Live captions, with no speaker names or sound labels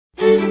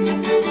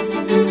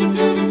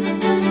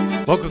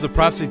Welcome to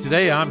Prophecy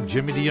Today. I'm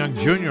Jimmy DeYoung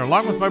Jr.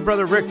 Along with my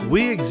brother Rick,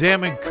 we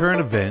examine current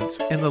events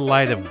in the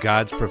light of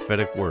God's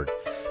prophetic word.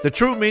 The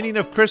true meaning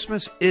of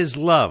Christmas is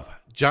love.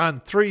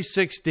 John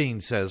 3:16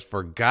 says,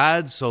 "For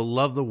God so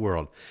loved the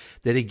world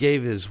that he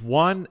gave his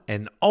one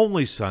and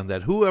only Son,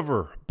 that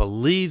whoever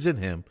believes in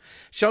him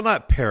shall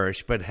not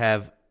perish but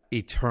have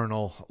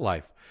eternal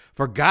life.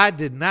 For God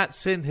did not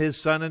send his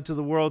Son into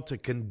the world to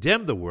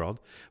condemn the world,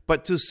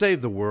 but to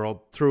save the world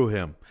through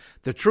him."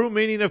 The true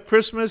meaning of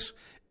Christmas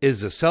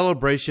is the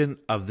celebration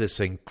of this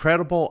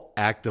incredible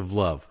act of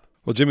love.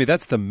 Well, Jimmy,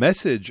 that's the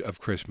message of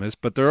Christmas,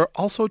 but there are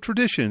also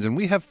traditions, and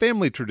we have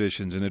family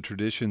traditions, and a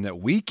tradition that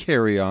we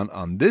carry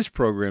on this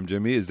program,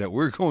 Jimmy, is that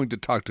we're going to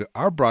talk to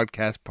our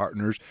broadcast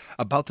partners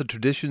about the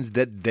traditions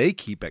that they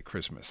keep at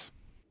Christmas.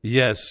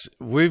 Yes,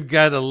 we've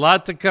got a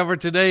lot to cover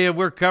today, and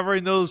we're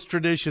covering those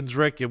traditions,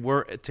 Rick, and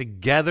we're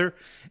together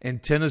in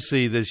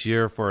Tennessee this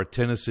year for a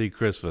Tennessee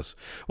Christmas.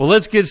 Well,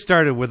 let's get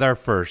started with our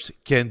first,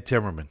 Ken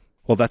Timmerman.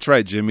 Well, that's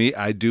right, Jimmy.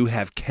 I do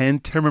have Ken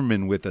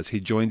Timmerman with us. He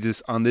joins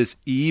us on this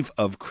eve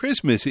of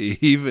Christmas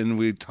Eve, and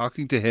we're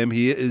talking to him.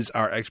 He is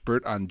our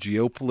expert on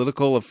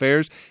geopolitical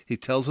affairs. He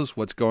tells us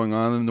what's going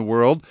on in the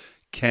world.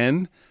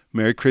 Ken,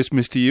 Merry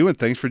Christmas to you, and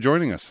thanks for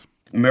joining us.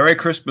 Merry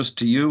Christmas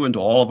to you and to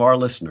all of our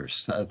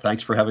listeners.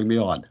 Thanks for having me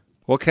on.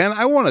 Well, Ken,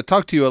 I want to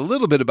talk to you a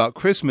little bit about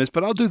Christmas,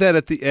 but I'll do that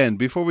at the end.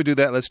 Before we do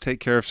that, let's take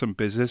care of some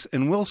business,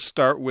 and we'll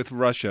start with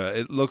Russia.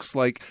 It looks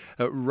like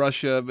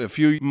Russia, a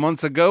few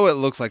months ago, it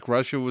looks like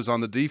Russia was on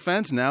the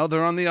defense. Now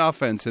they're on the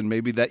offense, and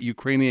maybe that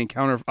Ukrainian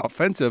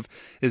counteroffensive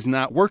is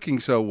not working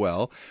so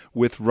well.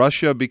 With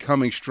Russia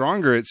becoming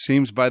stronger, it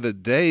seems by the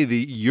day,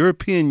 the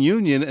European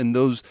Union and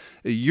those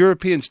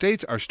European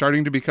states are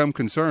starting to become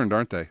concerned,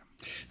 aren't they?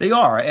 They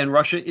are, and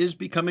Russia is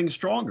becoming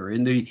stronger.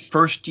 In the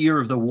first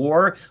year of the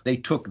war, they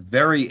took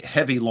very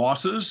heavy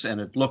losses, and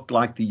it looked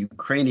like the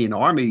Ukrainian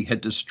army had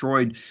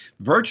destroyed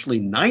virtually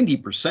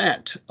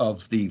 90%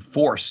 of the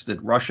force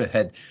that Russia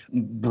had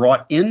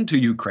brought into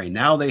Ukraine.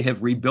 Now they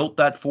have rebuilt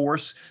that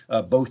force,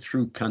 both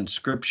through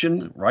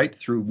conscription, right,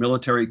 through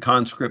military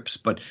conscripts,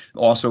 but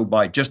also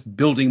by just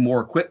building more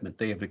equipment.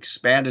 They have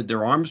expanded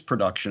their arms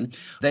production.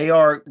 They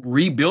are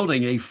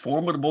rebuilding a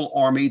formidable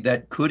army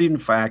that could, in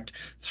fact,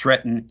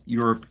 threaten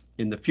Europe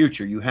in the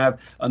future. You have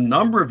a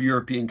number of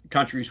European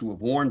countries who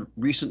have warned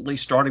recently,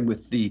 starting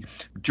with the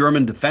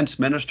German defense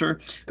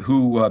minister,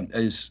 who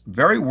is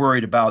very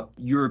worried about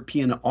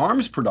European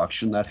arms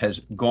production that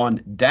has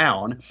gone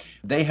down.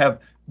 They have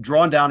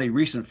drawn down a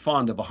recent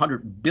fund of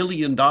 $100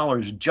 billion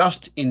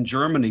just in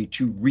Germany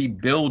to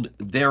rebuild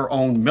their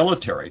own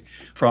military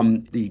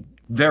from the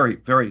very,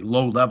 very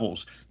low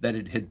levels that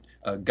it had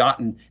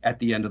gotten at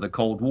the end of the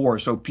Cold War.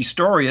 So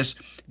Pistorius,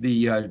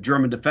 the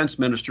German defense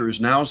minister, is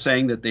now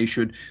saying that they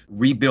should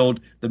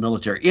rebuild the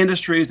military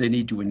industries. They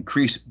need to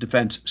increase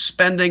defense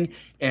spending.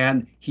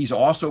 And he's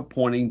also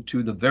pointing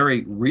to the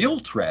very real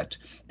threat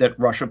that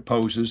Russia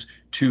poses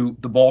to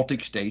the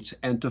Baltic states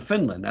and to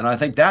Finland. And I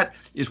think that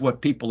is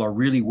what people are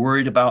really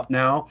worried about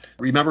now.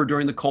 Remember,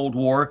 during the Cold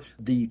War,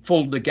 the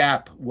Full the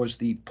Gap was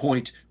the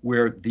point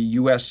where the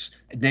U.S.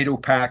 NATO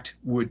pact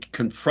would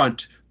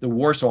confront the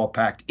Warsaw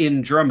Pact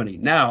in Germany.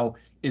 Now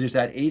it is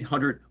that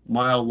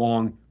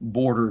 800-mile-long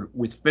border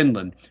with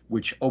Finland,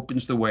 which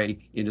opens the way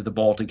into the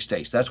Baltic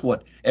states. That's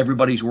what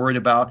everybody's worried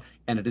about,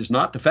 and it is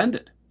not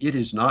defended. It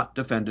is not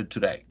defended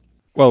today.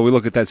 Well, we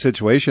look at that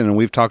situation, and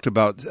we've talked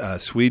about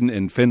Sweden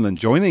and Finland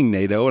joining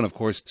NATO, and of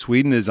course,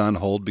 Sweden is on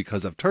hold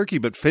because of Turkey,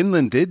 but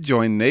Finland did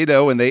join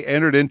NATO, and they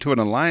entered into an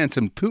alliance,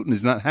 and Putin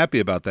is not happy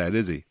about that,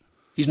 is he?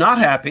 He's not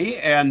happy.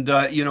 And,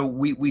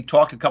 we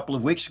talked a couple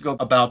of weeks ago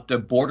about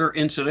border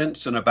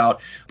incidents and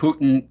about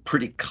Putin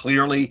pretty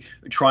clearly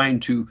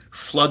trying to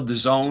flood the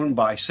zone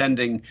by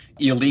sending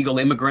illegal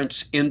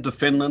immigrants into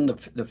Finland.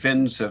 The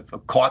Finns have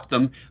caught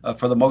them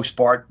for the most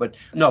part. But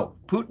no,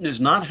 Putin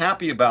is not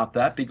happy about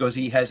that because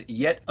he has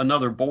yet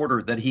another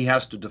border that he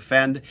has to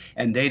defend,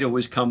 and NATO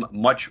has come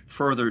much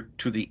further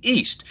to the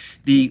east.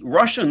 The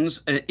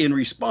Russians, in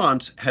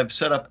response, have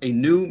set up a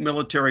new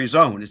military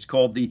zone. It's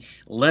called the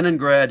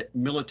Leningrad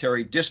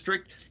Military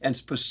District, and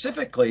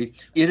specifically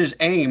it is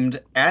aimed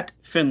at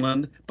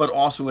Finland, but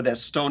also at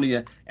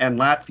Estonia and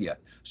Latvia.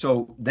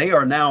 So they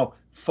are now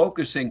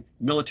focusing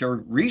military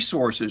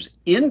resources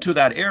into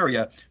that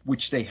area,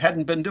 which they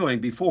hadn't been doing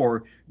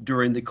before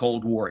during the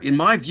Cold War. In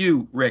my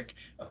view, Rick,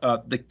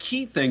 the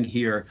key thing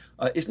here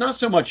is not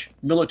so much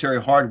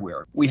military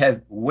hardware. We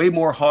have way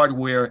more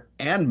hardware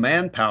and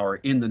manpower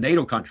in the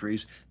NATO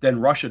countries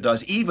than Russia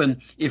does.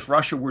 Even if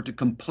Russia were to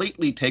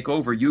completely take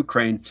over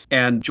Ukraine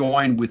and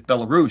join with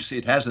Belarus,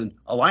 it has an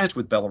alliance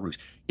with Belarus.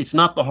 It's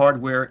not the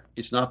hardware.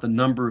 It's not the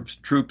number of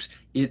troops.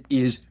 It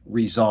is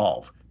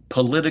resolve,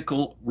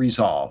 political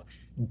resolve.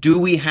 Do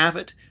we have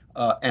it?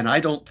 And I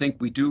don't think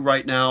we do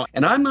right now.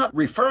 And I'm not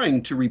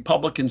referring to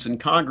Republicans in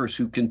Congress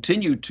who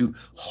continue to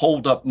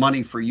hold up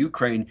money for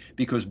Ukraine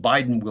because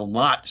Biden will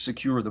not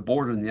secure the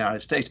border in the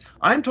United States.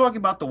 I'm talking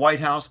about the White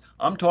House.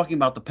 I'm talking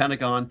about the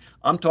Pentagon.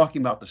 I'm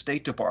talking about the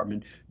State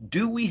Department.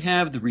 Do we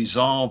have the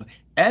resolve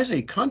as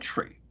a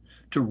country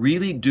to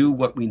really do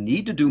what we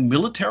need to do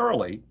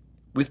militarily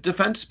with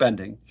defense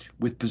spending,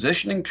 with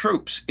positioning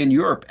troops in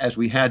Europe as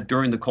we had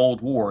during the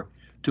Cold War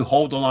to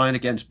hold the line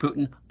against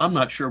Putin? I'm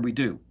not sure we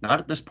do. Not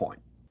at this point.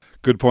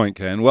 Good point,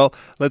 Ken. Well,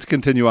 let's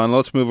continue on.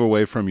 Let's move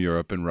away from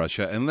Europe and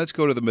Russia, and let's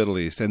go to the Middle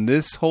East. And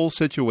this whole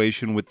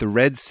situation with the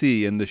Red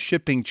Sea and the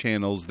shipping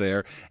channels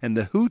there, and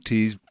the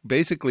Houthis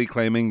basically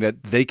claiming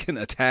that they can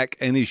attack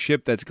any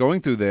ship that's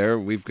going through there.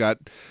 We've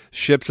got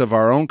ships of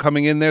our own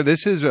coming in there.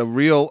 This is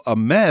a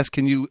mess.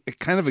 Can you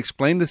kind of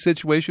explain the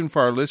situation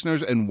for our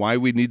listeners and why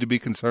we need to be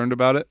concerned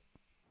about it?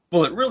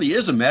 Well, it really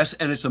is a mess,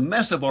 and it's a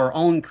mess of our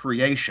own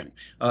creation.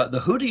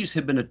 The Houthis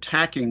have been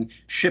attacking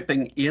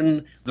shipping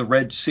in the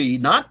Red Sea,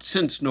 not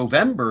since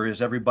November,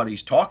 as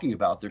everybody's talking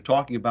about. They're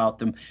talking about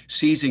them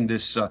seizing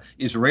this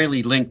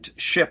Israeli-linked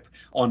ship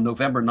on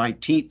November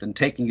 19th and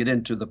taking it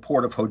into the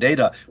port of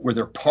Hodeidah, where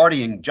they're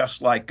partying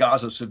just like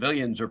Gaza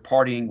civilians are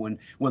partying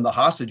when the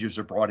hostages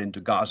are brought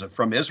into Gaza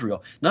from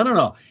Israel.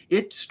 No.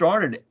 It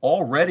started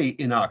already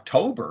in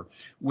October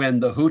when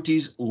the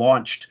Houthis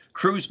launched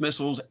cruise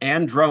missiles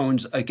and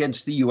drones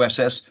against the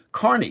USS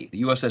Carney.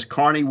 The USS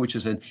Carney, which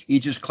is an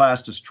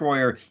Aegis-class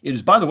destroyer. It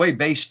is, by the way,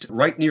 based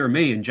right near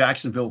me in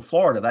Jacksonville,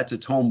 Florida. That's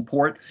its home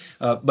port.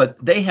 But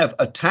they have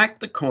attacked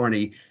the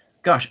Carney,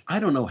 gosh, I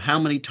don't know how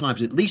many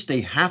times, at least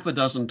a half a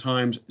dozen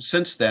times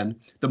since then.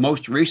 The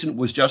most recent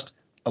was just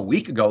a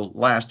week ago,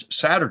 last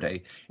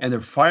Saturday, and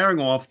they're firing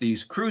off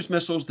these cruise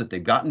missiles that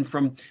they've gotten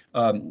from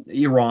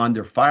Iran.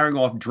 They're firing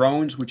off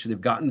drones, which they've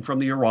gotten from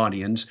the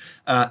Iranians,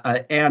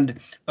 and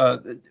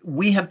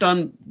we have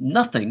done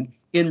nothing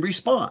in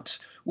response.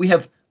 We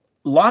have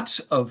lots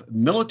of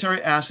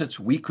military assets.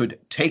 We could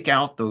take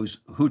out those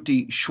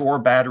Houthi shore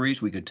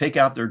batteries. We could take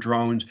out their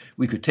drones.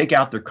 We could take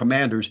out their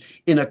commanders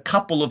in a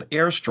couple of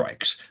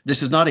airstrikes.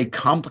 This is not a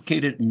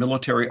complicated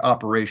military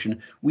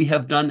operation. We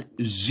have done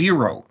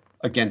zero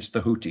against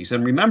the Houthis.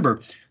 And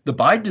remember, the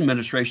Biden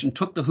administration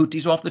took the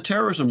Houthis off the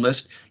terrorism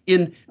list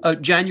in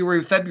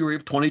January, February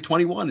of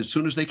 2021, as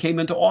soon as they came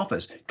into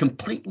office.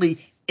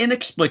 Completely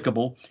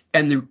inexplicable,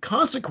 and the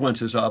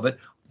consequences of it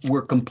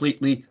were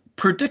completely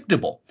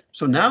predictable.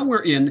 So now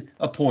we're in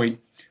a point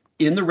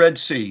in the Red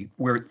Sea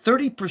where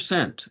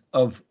 30%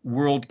 of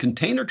world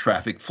container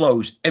traffic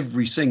flows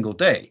every single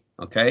day.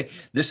 Okay,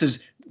 this is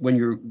when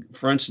you're,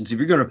 for instance, if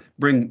you're going to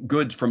bring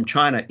goods from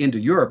China into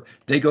Europe,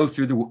 they go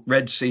through the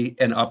Red Sea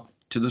and up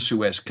to the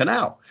Suez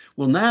Canal.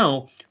 Well,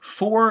 now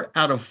 4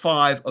 out of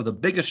 5 of the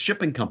biggest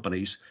shipping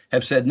companies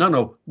have said,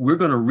 no, we're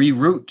going to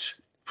reroute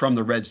from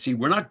the Red Sea.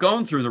 We're not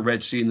going through the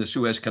Red Sea and the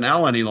Suez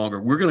Canal any longer.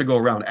 We're going to go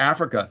around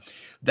Africa.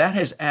 That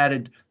has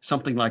added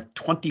something like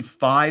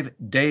 25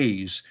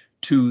 days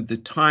to the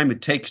time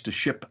it takes to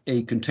ship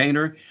a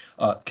container.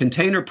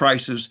 Container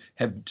prices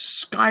have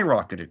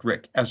skyrocketed,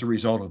 Rick, as a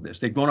result of this.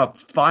 They've gone up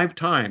 5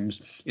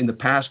 times in the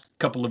past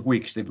couple of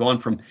weeks. They've gone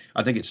from,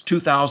 I think it's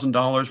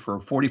 $2,000 for a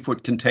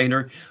 40-foot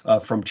container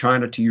from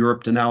China to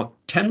Europe to now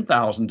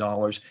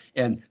 $10,000,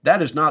 and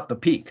that is not the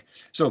peak.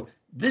 So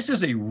this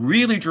is a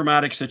really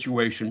dramatic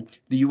situation.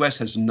 The U.S.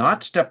 has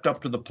not stepped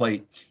up to the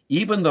plate,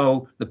 even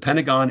though the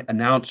Pentagon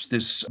announced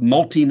this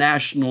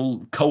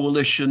multinational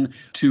coalition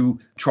to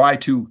try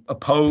to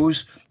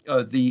oppose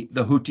the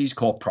Houthis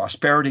called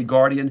Prosperity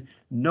Guardian.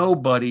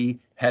 Nobody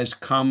has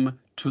come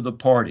to the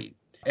party,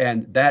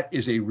 and that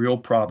is a real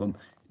problem.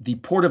 The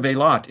Port of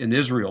Eilat in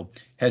Israel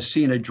has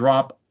seen a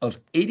drop of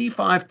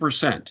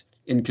 85%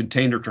 in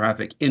container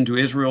traffic into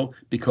Israel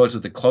because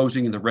of the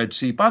closing in the Red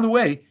Sea. By the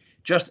way,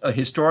 just a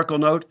historical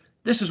note,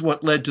 this is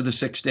what led to the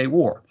Six-Day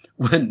War.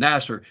 When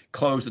Nasser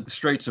closed at the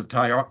Straits of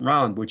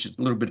Tiran, which is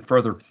a little bit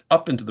further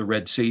up into the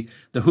Red Sea,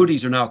 the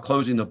Houthis are now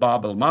closing the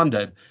Bab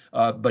el-Mandeb,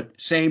 but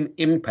same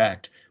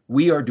impact.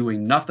 We are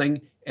doing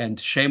nothing, and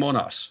shame on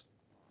us.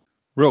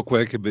 Real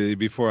quick,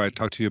 before I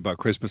talk to you about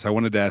Christmas, I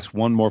wanted to ask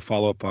one more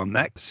follow-up on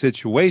that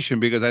situation,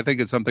 because I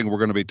think it's something we're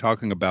going to be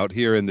talking about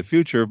here in the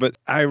future. But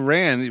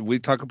Iran, we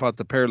talk about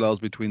the parallels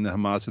between the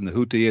Hamas and the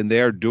Houthi, and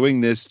they are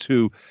doing this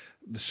to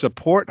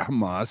support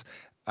Hamas.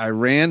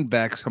 Iran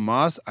backs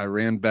Hamas,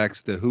 Iran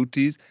backs the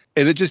Houthis,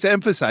 and it just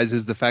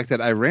emphasizes the fact that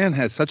Iran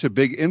has such a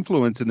big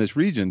influence in this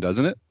region,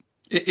 doesn't it?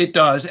 It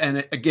does,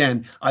 and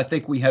again, I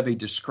think we have a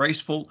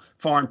disgraceful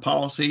foreign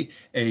policy,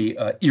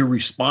 a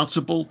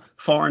irresponsible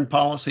foreign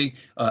policy,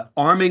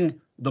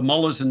 arming the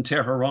mullahs in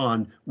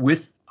Tehran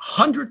with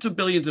hundreds of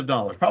billions of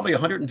dollars, probably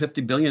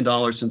 $150 billion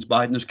since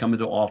Biden has come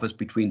into office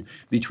between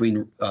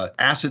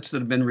assets that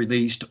have been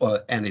released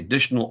and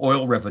additional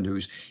oil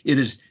revenues. It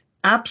is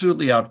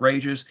absolutely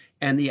outrageous,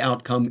 and the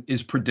outcome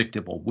is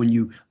predictable. When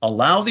you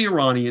allow the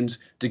Iranians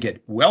to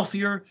get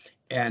wealthier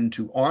and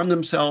to arm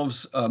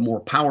themselves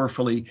more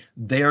powerfully,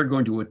 they are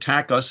going to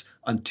attack us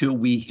until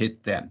we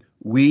hit them.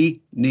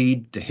 We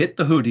need to hit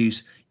the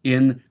Houthis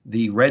in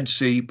the Red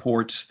Sea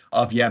ports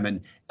of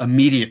Yemen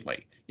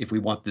immediately if we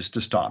want this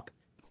to stop.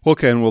 Well,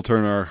 Ken, we'll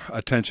turn our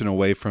attention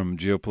away from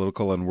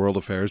geopolitical and world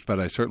affairs, but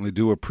I certainly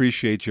do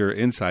appreciate your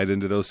insight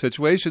into those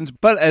situations.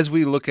 But as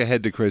we look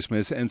ahead to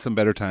Christmas and some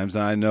better times,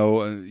 now I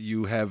know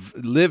you have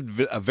lived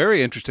a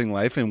very interesting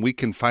life, and we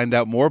can find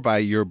out more by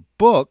your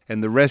book,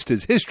 and the rest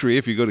is history.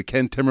 If you go to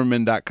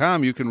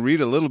kentimmerman.com, you can read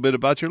a little bit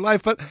about your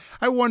life. But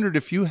I wondered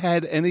if you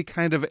had any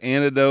kind of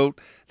anecdote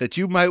that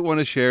you might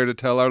want to share to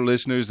tell our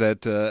listeners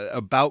that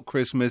about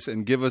Christmas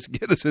and get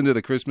us into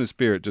the Christmas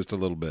spirit just a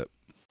little bit.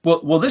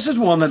 Well, this is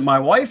one that my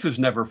wife has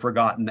never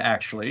forgotten,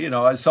 actually.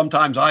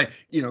 Sometimes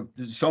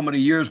so many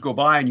years go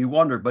by and you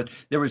wonder, but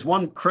there was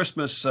one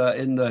Christmas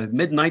in the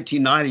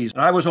mid-1990s,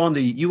 and I was on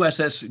the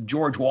USS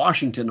George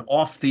Washington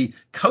off the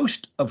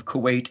coast of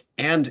Kuwait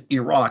and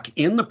Iraq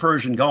in the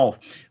Persian Gulf.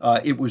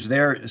 It was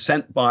there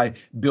sent by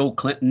Bill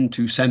Clinton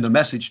to send a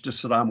message to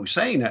Saddam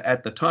Hussein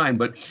at the time.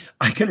 But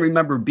I can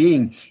remember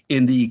being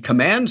in the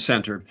command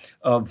center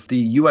of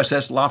the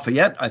USS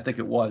Lafayette, I think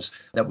it was,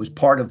 that was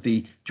part of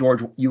the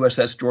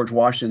USS George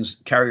Washington's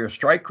carrier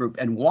strike group,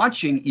 and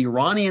watching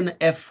Iranian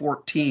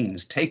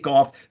F-14s take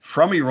off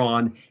from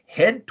Iran,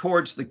 head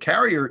towards the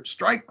carrier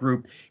strike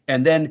group,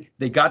 and then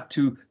they got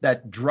to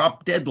that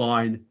drop dead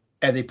line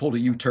and they pulled a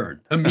U-turn,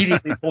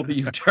 immediately pulled a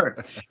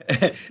U-turn.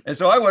 And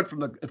so I went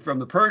from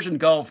the Persian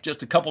Gulf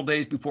just a couple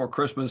days before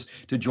Christmas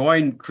to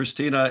join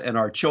Christina and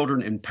our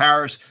children in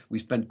Paris. We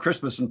spent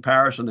Christmas in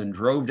Paris and then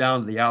drove down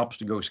to the Alps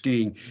to go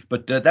skiing.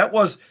 But that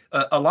was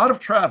a lot of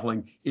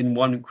traveling in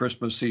one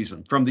Christmas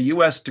season, from the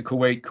U.S. to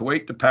Kuwait,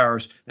 Kuwait to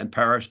Paris, and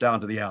Paris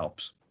down to the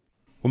Alps.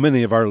 Well,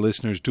 many of our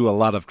listeners do a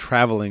lot of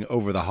traveling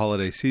over the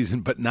holiday season,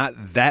 but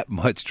not that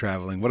much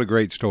traveling. What a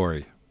great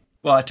story.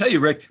 Well, I tell you,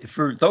 Rick,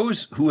 for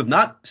those who have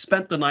not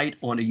spent the night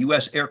on a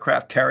U.S.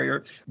 aircraft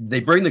carrier, they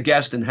bring the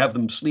guest and have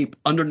them sleep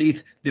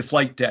underneath the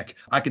flight deck.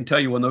 I can tell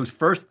you, when those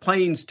first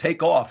planes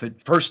take off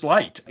at first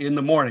light in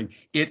the morning,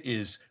 it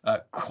is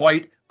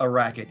quite a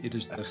racket. It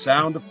is the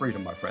sound of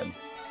freedom, my friend.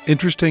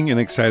 Interesting and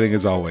exciting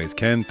as always.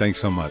 Ken, thanks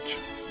so much.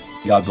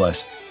 God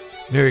bless.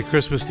 Merry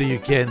Christmas to you,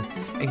 Ken.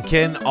 And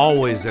Ken,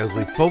 always, as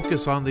we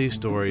focus on these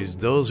stories,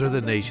 those are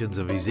the nations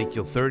of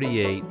Ezekiel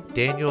 38,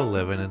 Daniel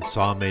 11, and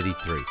Psalm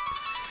 83.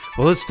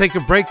 Well, let's take a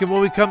break, and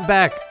when we come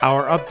back,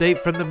 our update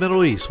from the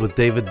Middle East with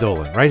David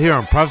Dolan, right here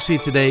on Prophecy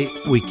Today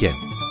Weekend.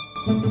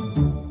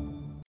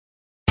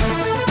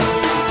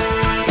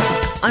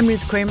 I'm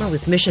Ruth Kramer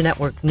with Mission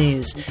Network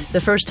News.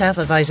 The first half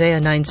of Isaiah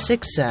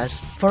 9:6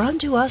 says, "For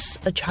unto us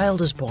a child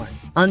is born,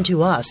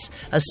 unto us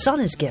a son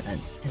is given,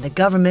 and the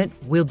government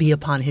will be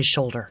upon his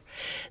shoulder."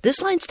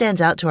 This line stands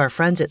out to our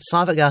friends at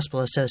Slavic Gospel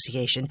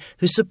Association,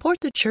 who support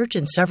the church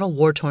in several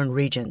war-torn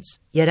regions.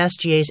 Yet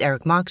SGA's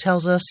Eric Mock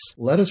tells us,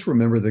 let us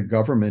remember the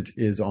government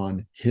is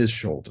on his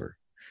shoulder.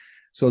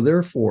 So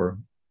therefore,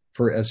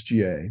 for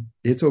SGA,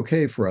 it's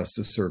okay for us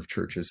to serve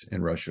churches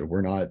in Russia.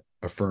 We're not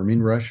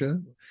affirming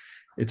Russia.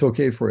 It's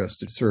okay for us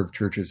to serve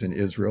churches in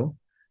Israel,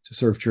 to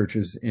serve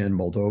churches in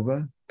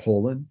Moldova,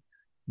 Poland,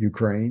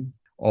 Ukraine,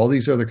 all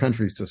these other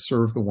countries, to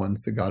serve the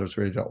ones that God has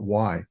raised up.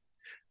 Why?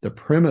 The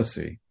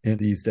primacy in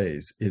these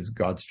days is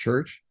God's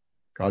church,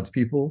 God's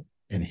people,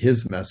 and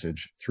his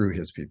message through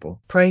his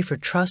people. Pray for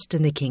trust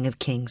in the King of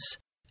Kings.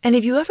 And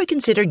have you ever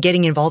considered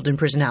getting involved in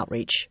prison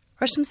outreach?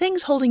 Are some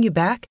things holding you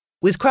back?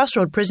 With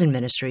Crossroad Prison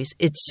Ministries,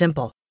 it's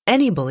simple.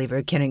 Any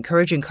believer can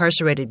encourage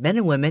incarcerated men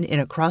and women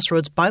in a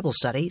Crossroads Bible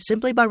study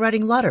simply by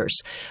writing letters.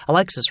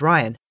 Alexis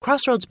Ryan,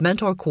 Crossroads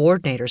Mentor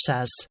Coordinator,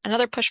 says,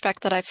 another pushback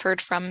that I've heard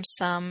from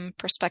some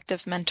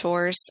prospective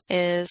mentors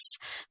is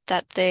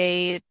that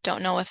they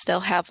don't know if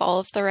they'll have all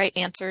of the right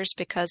answers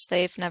because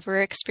they've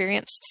never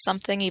experienced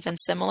something even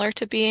similar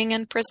to being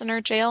in prison or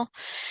jail.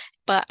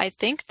 But I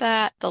think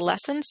that the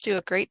lessons do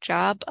a great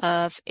job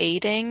of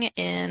aiding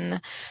in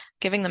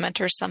giving the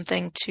mentors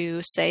something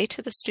to say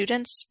to the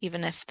students,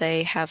 even if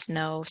they have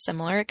no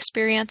similar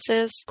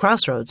experiences.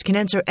 Crossroads can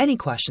answer any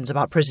questions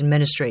about prison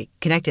ministry.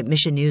 Connect at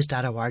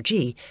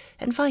missionnews.org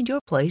and find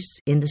your place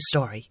in the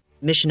story.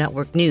 Mission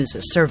Network News,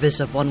 a service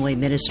of One Way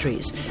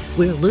Ministries.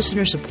 We're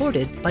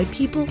listener-supported by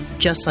people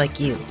just like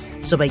you.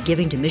 So by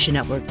giving to Mission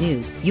Network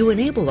News, you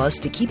enable us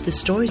to keep the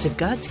stories of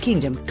God's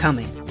kingdom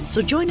coming.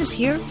 So join us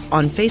here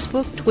on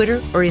Facebook, Twitter,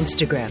 or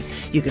Instagram.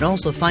 You can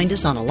also find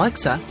us on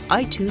Alexa,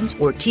 iTunes,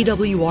 or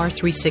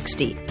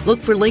TWR360. Look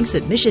for links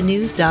at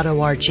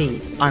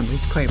missionnews.org. I'm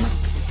Ruth Kramer.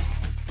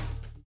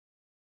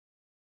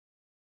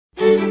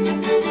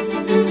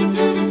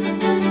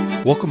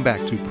 Welcome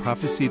back to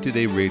Prophecy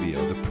Today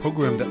Radio, the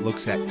program that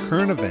looks at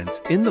current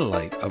events in the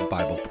light of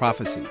Bible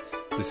prophecy.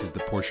 This is the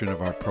portion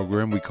of our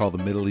program we call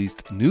the Middle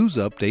East News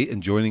Update,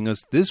 and joining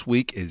us this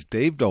week is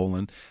Dave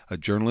Dolan, a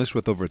journalist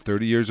with over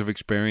 30 years of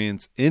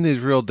experience in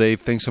Israel.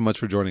 Dave, thanks so much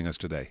for joining us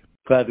today.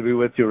 Glad to be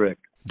with you, Rick.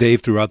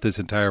 Dave, throughout this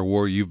entire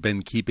war, you've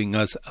been keeping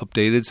us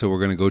updated, so we're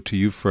going to go to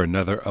you for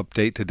another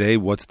update today.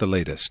 What's the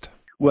latest?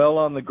 Well,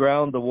 on the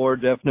ground, the war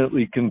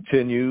definitely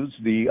continues.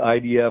 The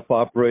IDF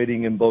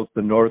operating in both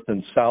the north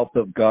and south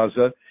of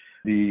Gaza.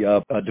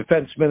 The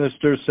defense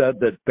minister said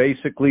that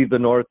basically the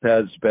north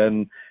has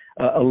been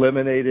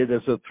eliminated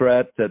as a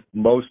threat, that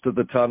most of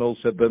the tunnels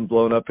have been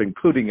blown up,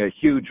 including a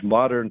huge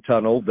modern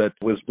tunnel that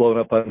was blown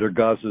up under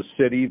Gaza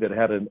City that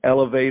had an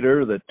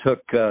elevator that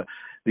took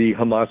the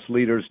Hamas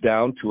leaders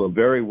down to a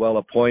very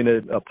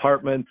well-appointed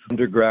apartment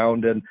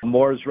underground. And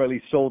more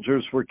Israeli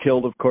soldiers were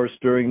killed, of course,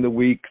 during the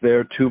week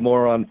there. 2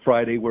 more on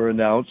Friday were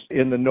announced.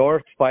 In the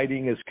north,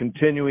 fighting is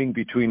continuing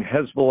between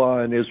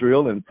Hezbollah and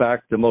Israel. In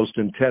fact, the most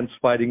intense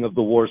fighting of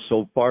the war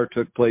so far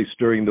took place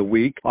during the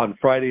week. On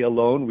Friday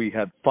alone, we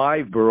had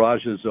 5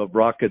 barrages of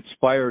rockets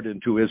fired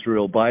into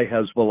Israel by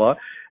Hezbollah.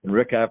 And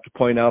Rick, I have to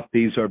point out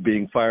these are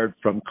being fired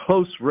from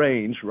close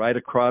range right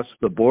across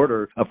the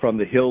border from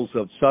the hills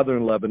of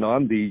southern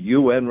Lebanon. The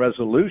UN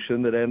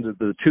resolution that ended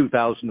the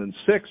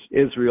 2006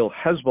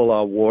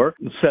 Israel-Hezbollah war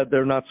said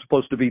they're not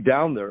supposed to be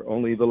down there.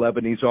 Only the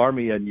Lebanese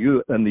army and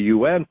the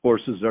UN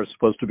forces are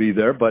supposed to be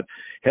there, but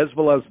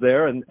Hezbollah's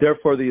there, and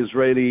therefore the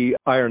Israeli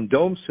Iron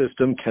Dome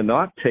system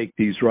cannot take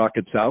these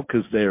rockets out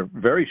because they're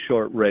very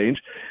short range.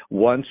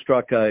 One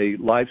struck a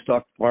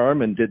livestock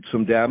farm and did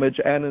some damage,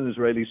 and an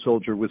Israeli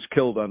soldier was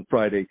killed on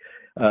Friday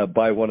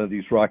by one of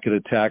these rocket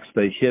attacks.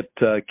 They hit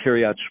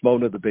Kiryat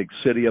Shmona, the big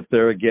city up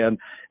there again.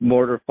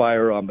 Mortar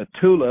fire on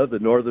Metula, the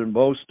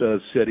northernmost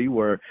city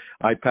where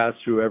I pass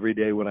through every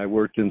day when I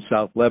worked in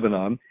South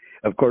Lebanon.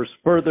 Of course,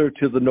 further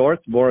to the north,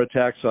 more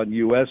attacks on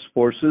U.S.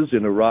 forces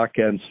in Iraq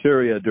and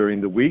Syria during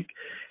the week.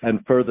 And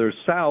further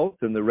south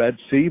in the Red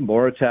Sea,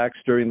 more attacks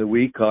during the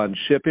week on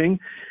shipping.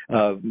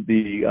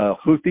 The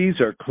Houthis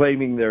are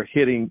claiming they're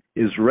hitting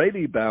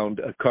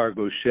Israeli-bound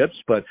cargo ships,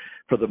 but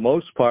for the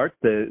most part,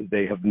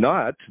 they have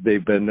not.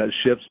 They've been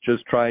ships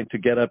just trying to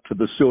get up to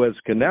the Suez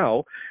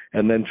Canal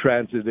and then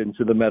transit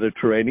into the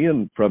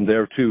Mediterranean, from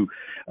there to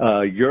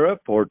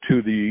Europe or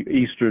to the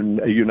eastern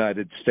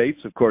United States.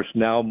 Of course,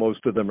 now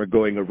most of them are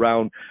going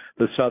around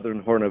the southern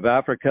Horn of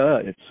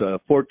Africa. It's a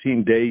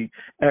 14-day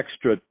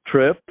extra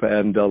trip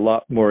and a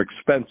lot more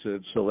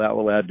expensive, so that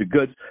will add to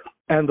goods.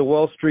 And the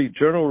Wall Street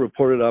Journal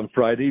reported on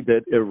Friday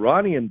that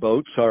Iranian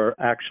boats are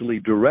actually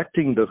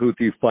directing the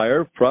Houthi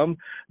fire from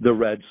the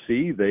Red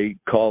Sea. They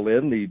call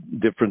in the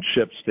different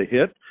ships to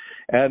hit.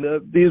 And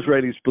the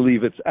Israelis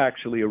believe it's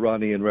actually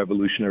Iranian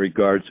Revolutionary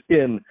Guards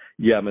in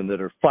Yemen that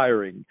are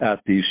firing at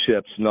these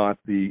ships, not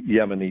the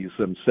Yemenis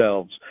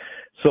themselves.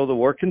 So the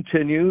war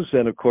continues,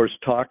 and of course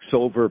talks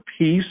over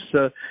peace,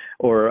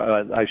 or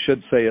I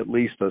should say at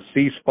least a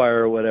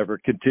ceasefire or whatever,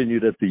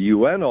 continued at the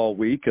UN all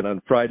week. And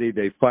on Friday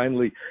they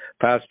finally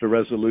passed a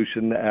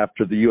resolution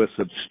after the U.S.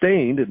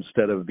 abstained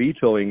instead of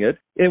vetoing it,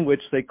 in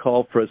which they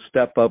call for a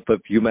step up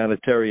of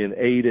humanitarian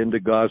aid into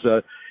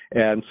Gaza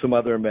and some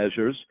other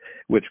measures,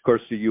 which of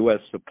course the U.S.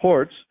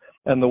 supports.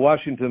 And the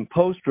Washington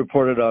Post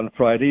reported on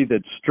Friday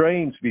that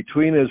strains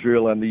between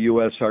Israel and the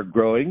U.S. are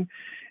growing,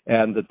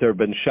 and that there have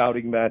been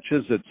shouting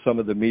matches at some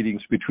of the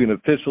meetings between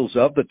officials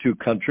of the two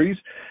countries.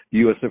 The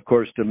U.S., of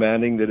course,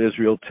 demanding that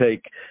Israel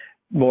take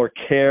more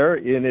care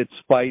in its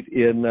fight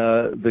in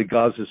the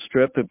Gaza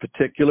Strip in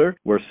particular,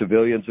 where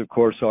civilians, of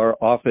course, are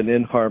often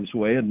in harm's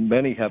way, and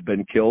many have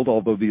been killed,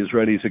 although the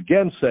Israelis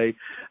again say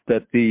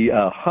that the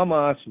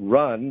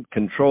Hamas-run,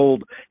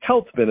 controlled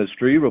health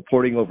ministry,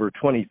 reporting over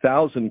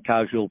 20,000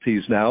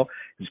 casualties now,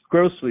 is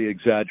grossly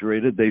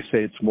exaggerated. They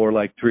say it's more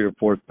like 3,000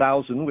 or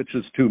 4,000, which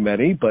is too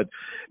many, but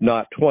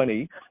not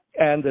 20.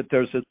 And that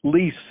there's at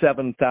least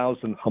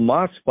 7,000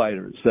 Hamas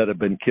fighters that have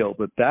been killed.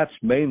 But that's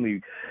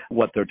mainly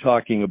what they're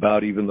talking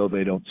about, even though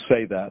they don't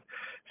say that.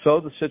 So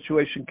the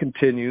situation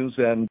continues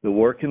and the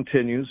war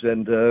continues,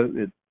 and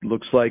it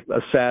looks like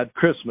a sad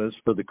Christmas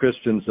for the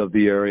Christians of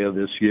the area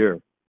this year.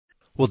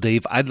 Well,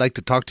 Dave, I'd like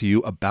to talk to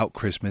you about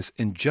Christmas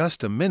in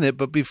just a minute,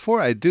 but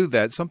before I do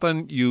that,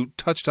 something you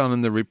touched on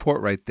in the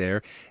report right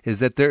there is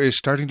that there is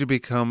starting to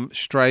become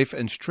strife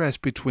and stress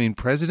between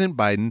President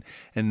Biden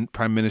and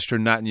Prime Minister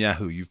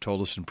Netanyahu. You've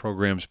told us in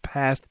programs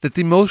past that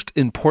the most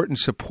important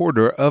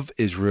supporter of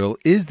Israel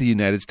is the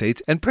United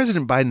States, and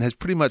President Biden has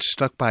pretty much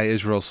stuck by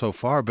Israel so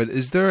far, but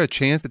is there a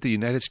chance that the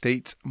United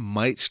States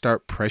might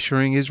start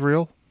pressuring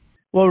Israel?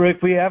 Well, Rick,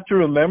 we have to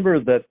remember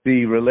that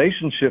the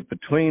relationship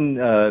between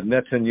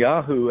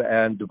Netanyahu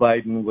and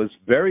Biden was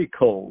very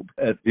cold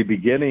at the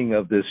beginning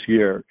of this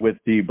year, with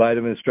the Biden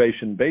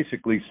administration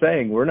basically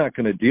saying, we're not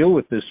going to deal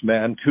with this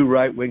man, too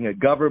right-wing a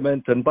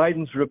government, and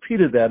Biden's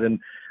repeated that in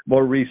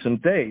more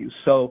recent days.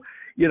 So,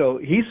 you know,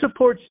 he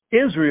supports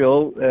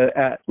Israel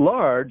at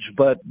large,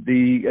 but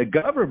the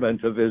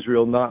government of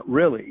Israel not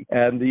really.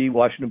 And the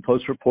Washington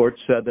Post report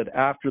said that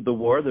after the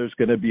war, there's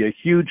going to be a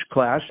huge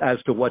clash as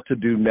to what to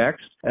do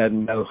next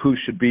and who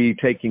should be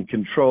taking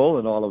control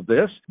and all of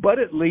this. But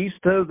at least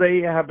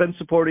they have been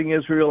supporting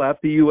Israel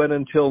at the UN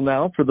until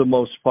now, for the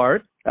most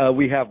part.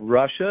 We have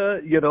Russia,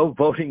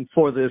 voting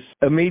for this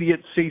immediate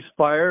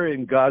ceasefire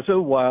in Gaza,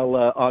 while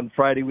on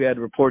Friday we had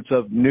reports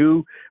of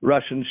new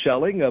Russian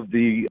shelling of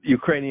the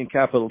Ukrainian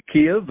capital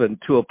Kiev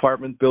and 2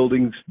 apartment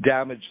buildings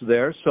damaged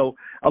there. So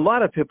a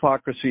lot of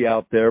hypocrisy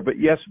out there. But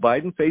yes,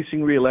 Biden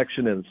facing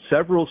re-election in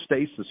several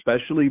states,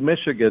 especially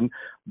Michigan.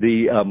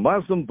 The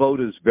Muslim vote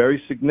is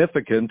very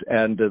significant,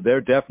 and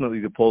they're definitely,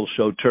 the polls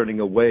show,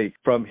 turning away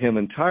from him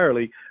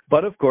entirely.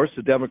 But of course,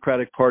 the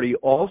Democratic Party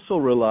also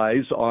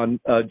relies on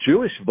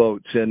Jewish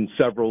votes in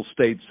several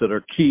states that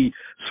are key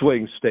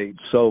swing states.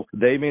 So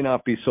they may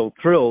not be so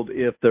thrilled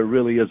if there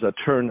really is a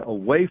turn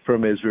away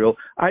from Israel.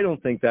 I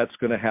don't think that's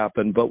going to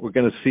happen, but we're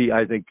going to see,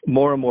 I think,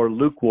 more and more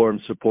lukewarm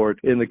support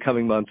in the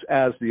coming months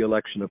as the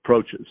election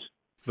approaches.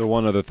 The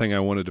one other thing I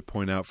wanted to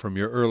point out from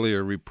your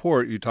earlier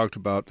report, you talked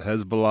about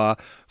Hezbollah.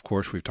 Of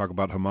course, we've talked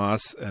about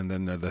Hamas and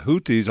then the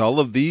Houthis. All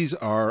of these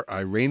are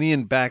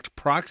Iranian-backed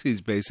proxies,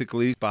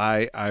 basically,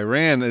 by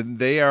Iran. And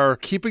they are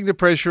keeping the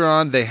pressure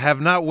on. They have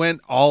not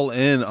went all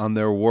in on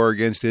their war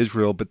against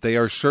Israel, but they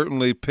are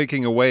certainly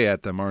picking away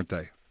at them, aren't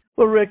they?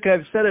 Well, Rick,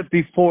 I've said it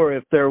before.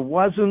 If there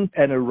wasn't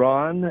an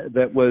Iran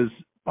that was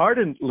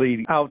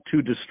ardently out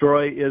to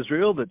destroy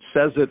Israel, that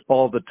says it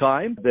all the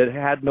time, that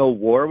had no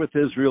war with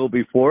Israel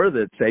before,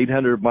 that's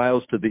 800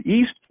 miles to the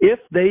east. If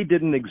they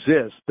didn't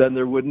exist, then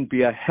there wouldn't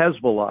be a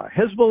Hezbollah.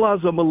 Hezbollah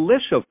is a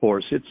militia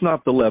force. It's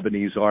not the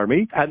Lebanese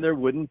army. And there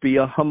wouldn't be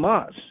a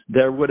Hamas.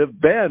 There would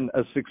have been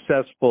a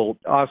successful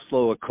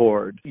Oslo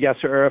Accord.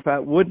 Yasser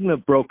Arafat wouldn't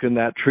have broken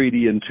that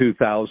treaty in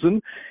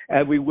 2000,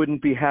 and we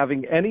wouldn't be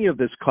having any of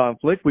this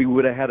conflict. We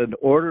would have had an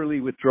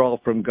orderly withdrawal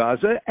from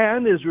Gaza,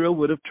 and Israel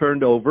would have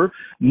turned over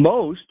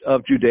most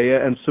of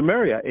Judea and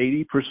Samaria,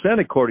 80%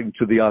 according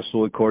to the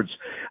Oslo Accords,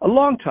 a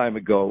long time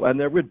ago, and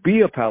there would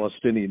be a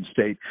Palestinian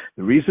state.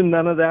 The reason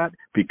none of that?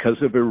 Because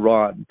of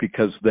Iran,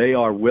 because they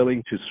are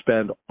willing to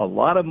spend a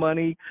lot of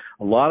money,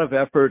 a lot of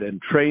effort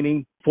and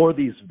training for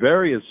these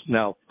various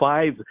now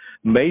 5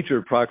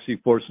 major proxy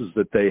forces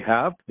that they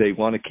have. They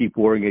want to keep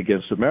warring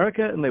against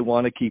America, and they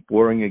want to keep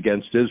warring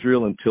against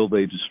Israel until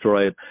they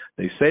destroy it.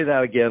 They say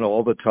that again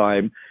all the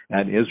time,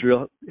 and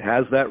Israel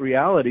has that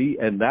reality,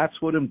 and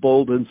that's what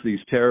emboldens these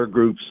terror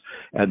groups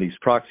and these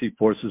proxy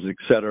forces,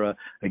 etc.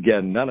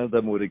 Again, none of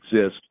them would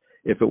exist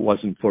if it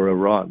wasn't for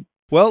Iran.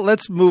 Well,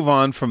 let's move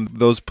on from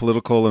those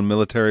political and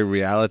military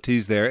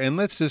realities there, and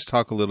let's just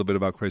talk a little bit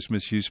about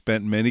Christmas. You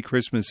spent many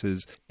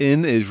Christmases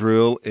in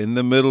Israel, in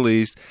the Middle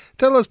East.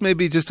 Tell us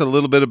maybe just a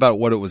little bit about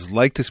what it was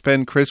like to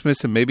spend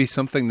Christmas, and maybe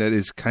something that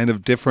is kind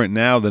of different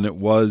now than it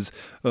was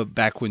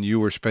back when you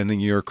were spending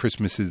your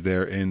Christmases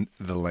there in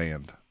the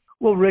land.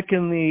 Well, Rick,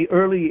 in the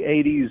early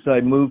 80s,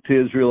 I moved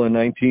to Israel in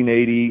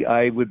 1980.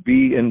 I would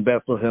be in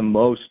Bethlehem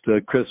most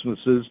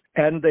Christmases,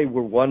 and they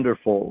were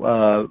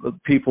wonderful.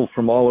 People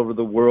from all over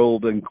the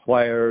world and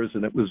choirs,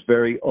 and it was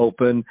very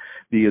open.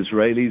 The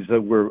Israelis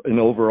were in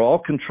overall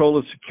control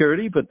of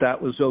security, but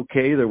that was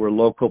okay. There were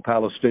local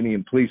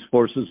Palestinian police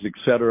forces,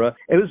 etc.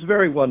 It was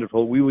very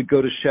wonderful. We would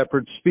go to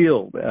Shepherd's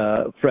Field,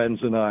 friends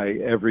and I,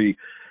 every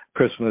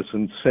Christmas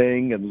and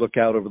sing and look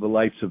out over the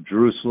lights of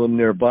Jerusalem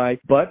nearby.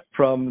 But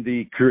from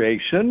the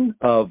creation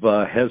of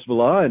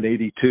Hezbollah in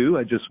 82,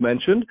 I just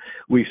mentioned,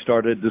 we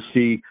started to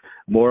see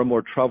more and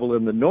more trouble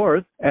in the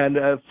north, and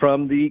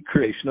from the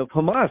creation of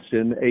Hamas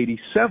in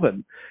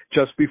 87,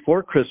 just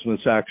before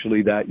Christmas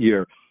actually that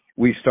year,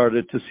 we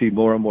started to see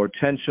more and more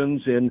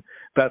tensions in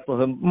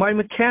Bethlehem. My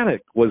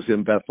mechanic was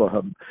in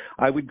Bethlehem.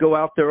 I would go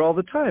out there all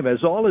the time,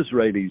 as all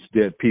Israelis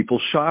did. People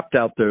shopped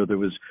out there. There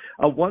was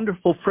a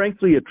wonderful,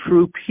 frankly, a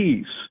true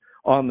peace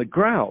on the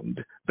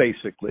ground,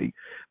 basically.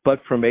 But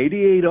from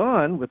 88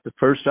 on, with the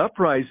first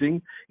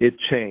uprising, it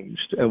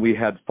changed. And we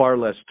had far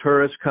less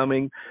tourists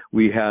coming.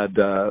 We had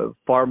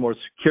far more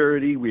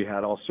security. We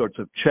had all sorts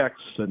of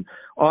checks and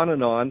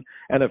on.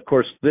 And, of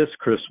course, this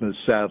Christmas,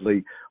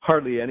 sadly,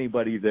 hardly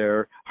anybody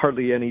there,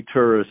 hardly any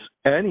tourists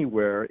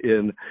anywhere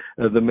in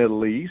the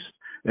Middle East,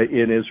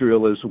 in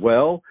Israel as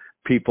well.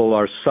 People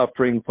are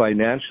suffering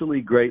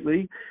financially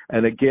greatly.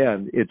 And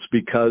again, it's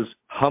because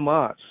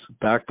Hamas,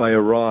 backed by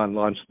Iran,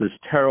 launched this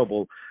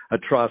terrible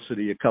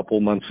atrocity a couple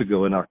months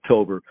ago in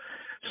October.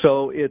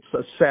 So it's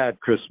a sad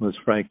Christmas,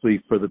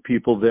 frankly, for the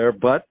people there.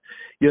 But,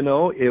 you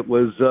know, it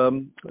was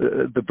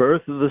the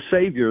birth of the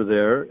Savior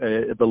there,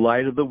 the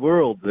light of the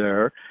world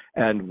there.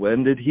 And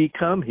when did he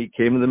come? He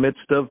came in the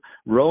midst of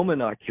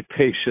Roman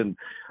occupation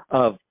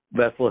of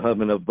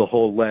Bethlehem and of the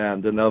whole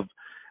land, and of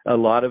a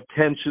lot of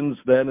tensions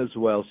then as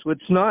well. So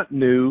it's not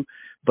new,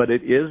 but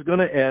it is going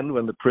to end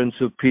when the Prince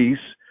of Peace,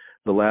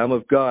 the Lamb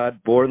of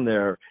God, born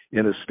there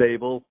in a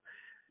stable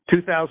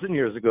 2,000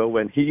 years ago,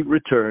 when he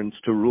returns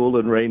to rule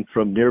and reign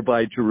from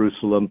nearby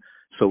Jerusalem.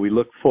 So we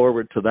look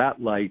forward to that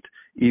light,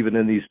 even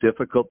in these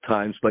difficult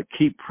times, but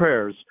keep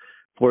prayers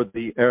for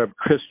the Arab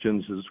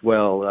Christians as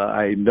well.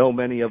 I know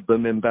many of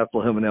them in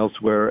Bethlehem and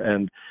elsewhere,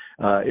 and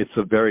it's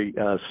a very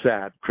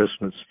sad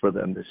Christmas for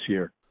them this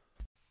year.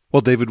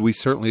 Well, David, we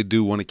certainly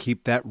do want to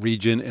keep that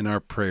region in our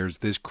prayers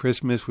this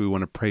Christmas. We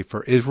want to pray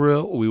for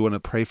Israel. We want to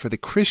pray for the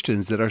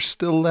Christians that are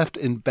still left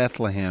in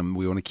Bethlehem.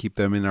 We want to keep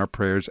them in our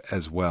prayers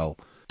as well.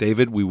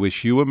 David, we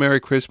wish you a Merry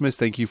Christmas.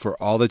 Thank you for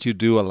all that you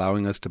do,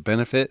 allowing us to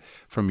benefit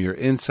from your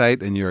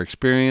insight and your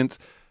experience.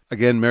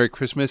 Again, Merry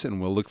Christmas, and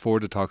we'll look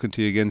forward to talking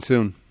to you again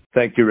soon.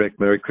 Thank you, Rick.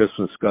 Merry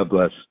Christmas. God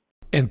bless.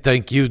 And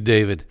thank you,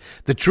 David.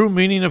 The true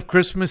meaning of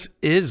Christmas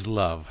is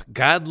love.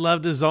 God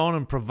loved his own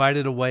and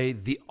provided a way,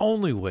 the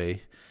only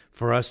way,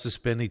 for us to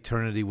spend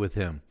eternity with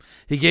him.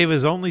 He gave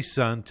his only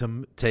son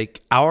to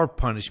take our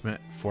punishment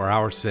for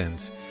our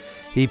sins.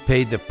 He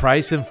paid the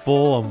price in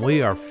full, and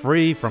we are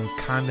free from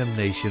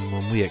condemnation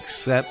when we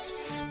accept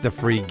the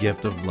free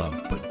gift of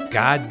love. But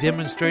God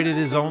demonstrated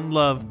his own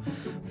love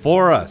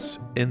for us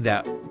in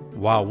that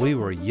while we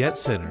were yet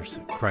sinners,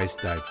 Christ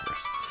died for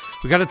us.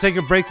 We got to take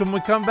a break. When we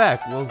come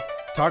back, we'll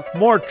talk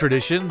more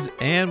traditions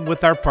and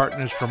with our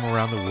partners from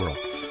around the world.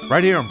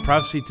 Right here on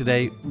Prophecy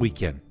Today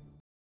Weekend.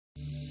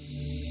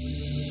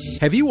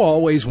 Have you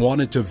always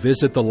wanted to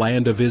visit the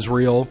land of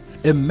Israel?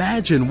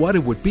 Imagine what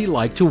it would be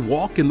like to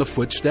walk in the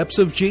footsteps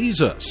of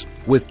Jesus.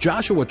 With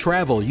Joshua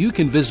Travel, you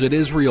can visit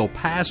Israel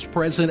past,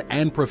 present,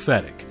 and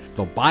prophetic.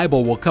 The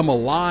Bible will come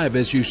alive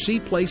as you see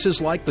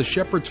places like the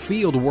Shepherd's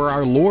Field where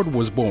our Lord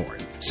was born,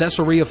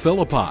 Caesarea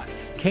Philippi,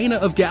 Cana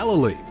of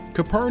Galilee,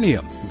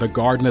 Capernaum, the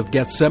Garden of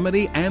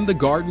Gethsemane, and the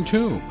Garden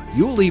Tomb.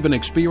 You'll even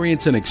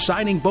experience an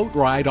exciting boat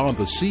ride on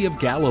the Sea of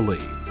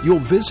Galilee. You'll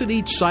visit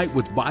each site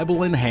with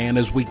Bible in hand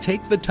as we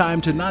take the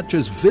time to not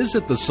just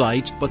visit the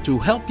sites, but to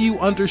help you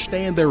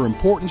understand their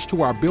importance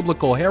to our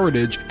biblical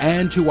heritage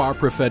and to our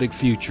prophetic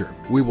future.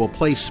 We will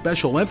place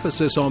special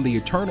emphasis on the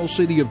eternal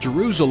city of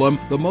Jerusalem,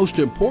 the most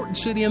important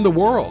city in the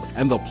world,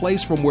 and the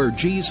place from where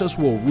Jesus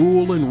will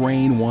rule and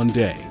reign one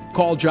day.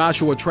 Call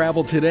Joshua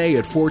Travel today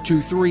at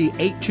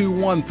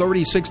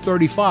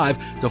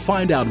 423-821-3635 to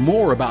find out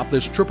more about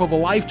this trip of a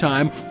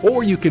lifetime,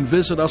 or you can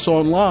visit us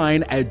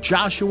online at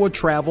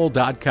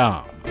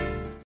joshuatravel.com.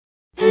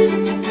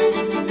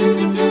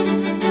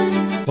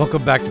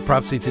 Welcome back to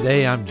Prophecy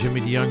Today. I'm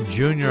Jimmy DeYoung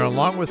Jr.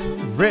 Along with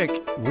Rick,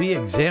 we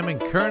examine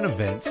current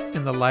events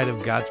in the light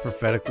of God's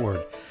prophetic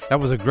word. That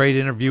was a great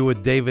interview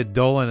with David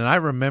Dolan, and I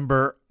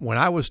remember when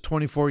I was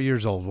 24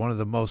 years old, one of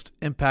the most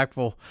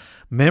impactful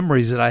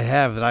memories that I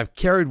have that I've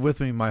carried with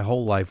me my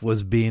whole life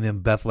was being in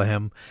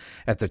Bethlehem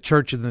at the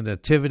Church of the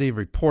Nativity,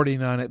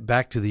 reporting on it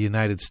back to the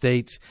United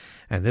States.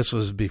 And this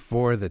was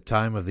before the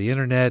time of the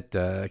internet,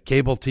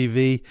 cable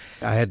TV.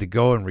 I had to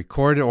go and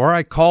record it, or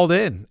I called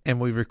in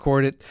and we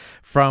recorded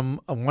from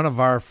one of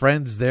our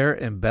friends there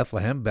in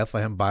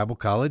Bethlehem Bible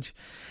College.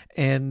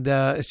 And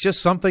it's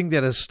just something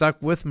that has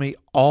stuck with me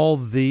all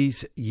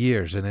these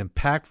years, an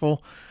impactful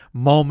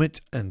moment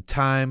and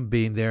time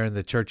being there in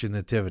the Church of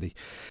Nativity.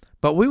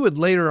 But we would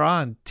later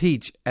on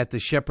teach at the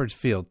Shepherd's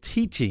Field,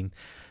 teaching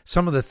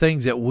some of the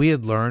things that we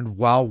had learned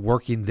while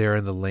working there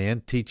in the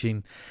land,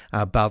 teaching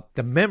about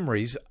the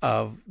memories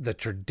of the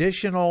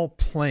traditional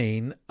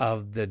playing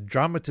of the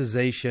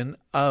dramatization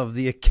of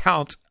the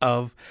account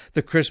of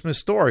the Christmas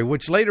story,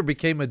 which later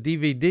became a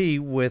DVD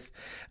with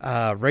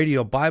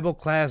Radio Bible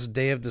Class,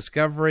 Day of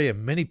Discovery,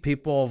 and many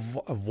people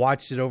have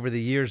watched it over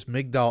the years,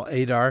 Migdal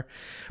Adar.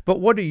 But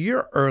what are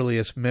your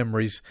earliest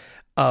memories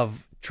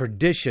of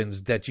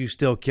traditions that you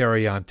still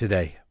carry on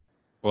today?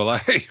 Well,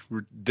 I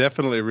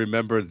definitely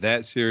remember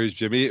that series,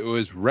 Jimmy. It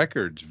was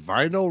records,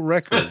 vinyl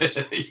records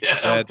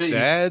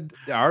that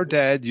our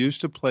dad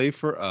used to play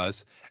for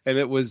us, and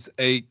it was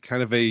a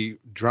kind of a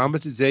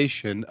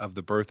dramatization of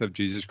the birth of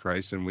Jesus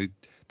Christ. And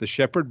the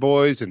shepherd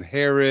boys and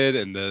Herod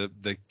and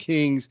the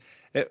kings.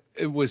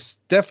 It was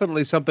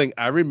definitely something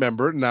I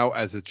remember. Now,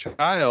 as a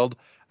child,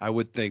 I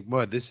would think,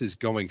 boy, this is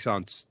going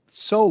on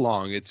so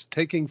long. It's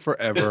taking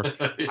forever.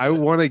 I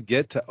want to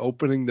get to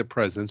opening the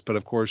presents. But,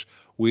 of course,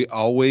 we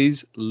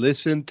always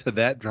listened to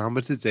that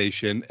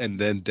dramatization, and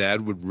then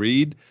Dad would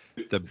read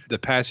the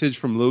passage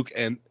from Luke.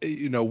 And,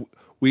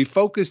 we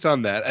focused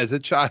on that. As a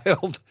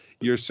child,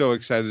 you're so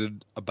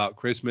excited about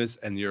Christmas,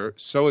 and you're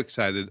so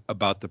excited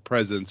about the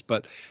presents.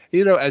 But,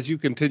 as you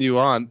continue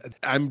on,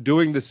 I'm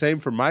doing the same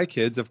for my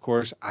kids. Of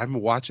course, I'm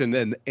watching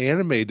an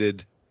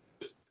animated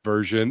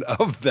version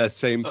of that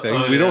same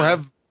thing. We don't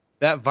have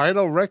that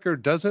vinyl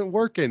record doesn't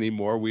work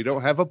anymore. We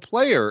don't have a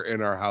player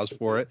in our house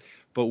for it,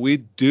 but we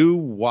do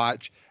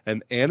watch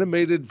an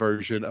animated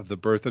version of the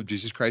birth of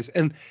Jesus Christ.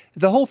 And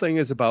the whole thing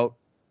is about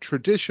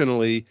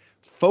traditionally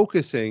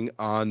focusing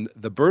on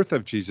the birth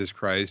of Jesus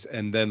Christ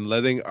and then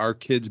letting our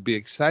kids be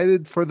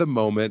excited for the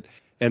moment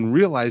and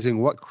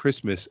realizing what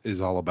Christmas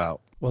is all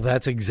about. Well,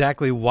 that's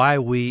exactly why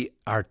we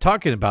are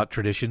talking about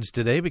traditions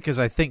today, because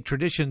I think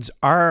traditions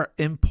are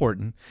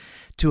important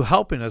to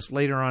helping us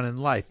later on in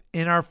life,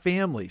 in our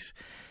families.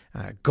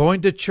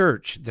 Going to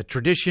church, the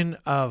tradition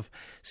of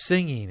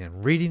singing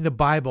and reading the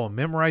Bible,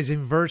 memorizing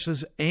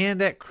verses, and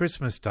at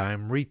Christmas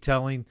time,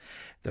 retelling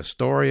the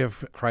story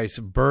of Christ's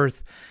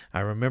birth.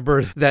 I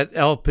remember that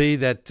LP,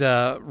 that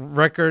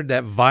record,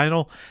 that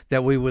vinyl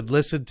that we would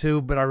listen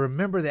to, but I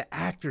remember the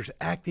actors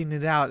acting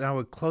it out, and I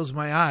would close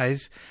my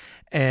eyes,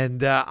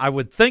 and I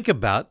would think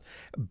about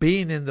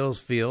being in those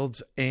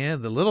fields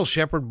and the little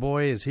shepherd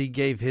boy as he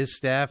gave his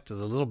staff to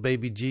the little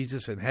baby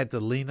Jesus and had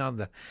to lean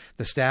on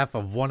the staff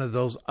of one of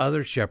those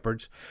other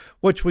shepherds,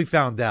 which we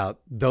found out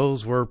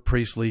those were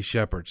priestly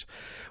shepherds.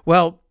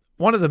 Well,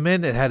 one of the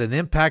men that had an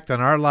impact on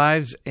our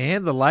lives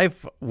and the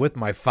life with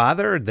my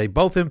father, they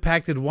both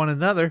impacted one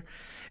another,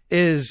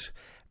 is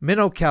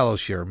Minnow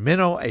Kalashir.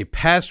 Minnow, a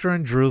pastor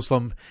in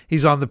Jerusalem.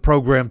 He's on the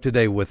program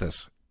today with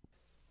us.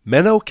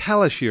 Menno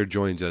Kalashir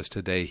joins us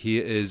today. He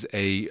is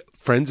a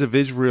Friends of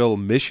Israel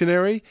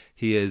missionary.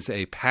 He is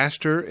a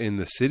pastor in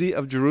the city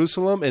of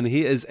Jerusalem, and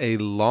he is a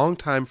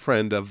longtime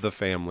friend of the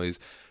family's.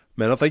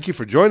 Menno, thank you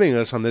for joining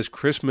us on this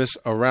Christmas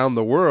around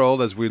the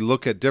world as we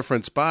look at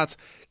different spots.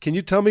 Can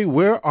you tell me,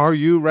 where are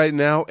you right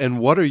now and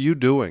what are you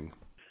doing?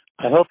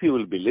 I hope you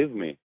will believe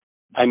me.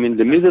 I'm in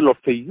the middle of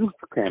a youth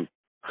camp,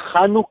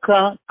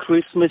 Hanukkah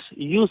Christmas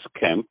youth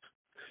camp,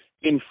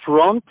 in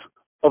front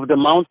of the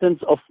mountains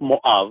of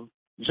Moab,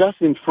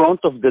 just in front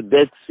of the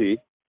Dead Sea,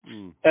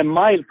 a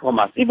mile from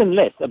us, even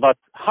less, about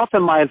half a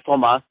mile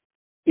from us,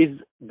 is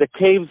the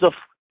caves of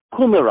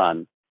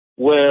Qumran,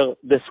 where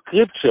the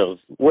scriptures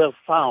were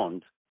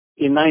found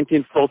in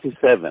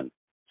 1947.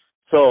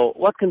 So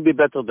what can be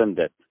better than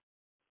that?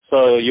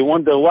 So you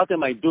wonder, what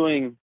am I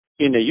doing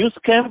in a youth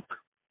camp?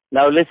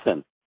 Now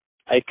listen,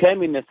 I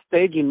came in a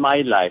stage in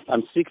my life,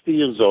 I'm 60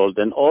 years old,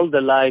 and all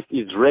the life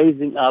is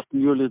raising up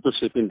new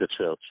leadership in the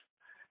church.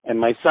 And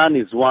my son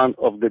is one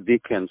of the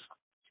deacons.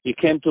 He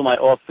came to my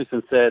office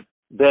and said,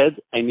 Dad,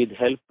 I need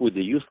help with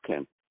the youth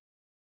camp.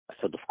 I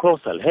said, of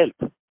course, I'll help.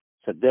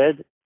 I said,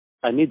 Dad,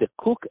 I need a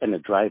cook and a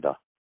driver.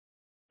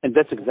 And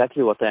that's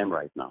exactly what I am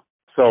right now.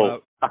 So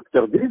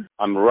after this,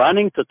 I'm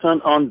running to turn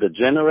on the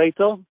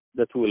generator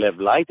that will have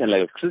light and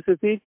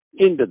electricity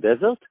in the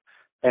desert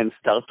and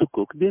start to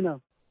cook dinner.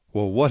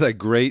 Well, what a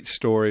great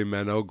story,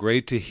 Menno.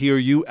 Great to hear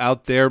you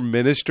out there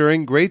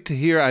ministering. Great to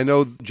hear. I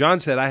know John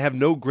said, I have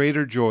no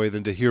greater joy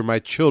than to hear my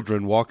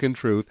children walk in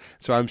truth.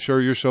 So I'm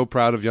sure you're so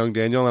proud of young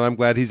Daniel, and I'm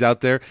glad he's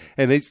out there.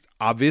 And he's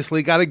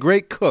obviously got a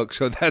great cook,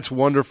 so that's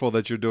wonderful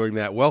that you're doing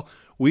that. Well,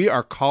 we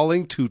are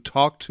calling to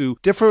talk to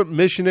different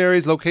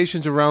missionaries,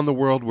 locations around the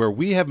world where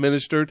we have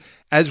ministered,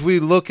 as we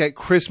look at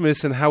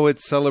Christmas and how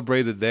it's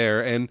celebrated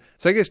there. And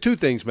so I guess two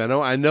things,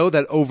 Menno. I know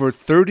that over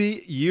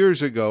 30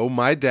 years ago,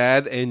 my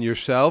dad and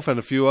yourself and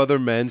a few other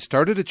men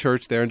started a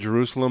church there in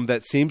Jerusalem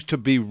that seems to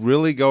be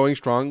really going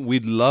strong.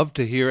 We'd love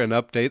to hear an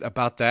update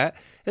about that.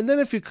 And then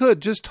if you could,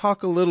 just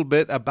talk a little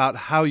bit about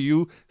how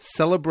you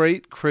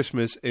celebrate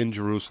Christmas in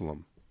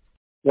Jerusalem.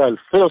 Well,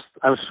 first,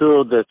 I'm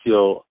sure that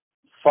your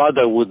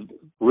father would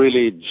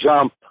really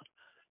jump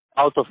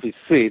out of his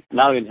seat,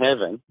 now in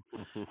heaven,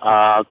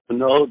 to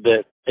know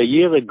that a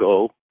year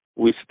ago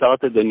we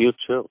started a new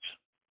church.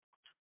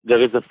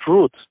 There is a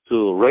fruit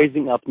to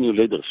raising up new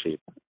leadership,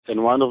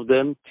 and one of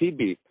them,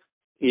 Tibi,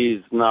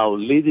 is now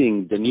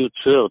leading the new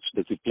church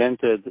that we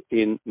planted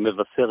in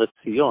Mevaseret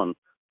Zion,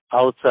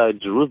 outside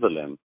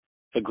Jerusalem.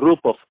 A group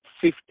of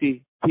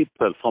 50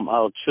 people from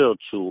our church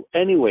who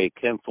anyway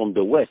came from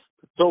the west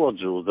toward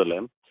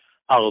Jerusalem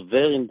are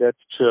there in that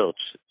church,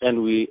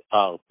 and we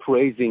are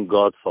praising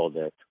God for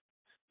that.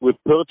 We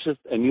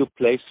purchased a new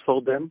place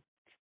for them.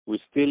 We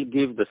still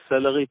give the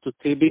salary to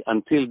Tibi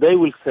until they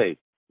will say,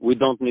 we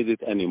don't need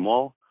it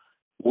anymore.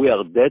 We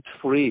are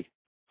debt-free.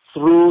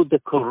 Through the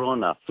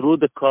corona, through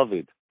the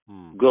COVID,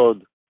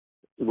 God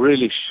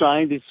really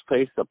shined his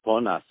face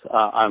upon us.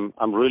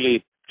 I'm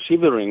really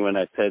shivering when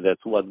I say that.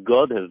 What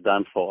God has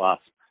done for us,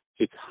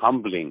 it's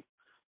humbling.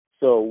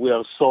 So we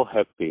are so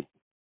happy.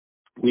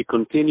 We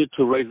continue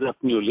to raise up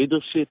new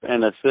leadership,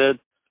 and I said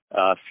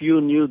a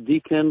few new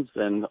deacons,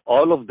 and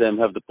all of them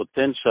have the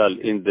potential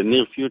in the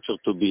near future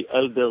to be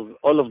elders.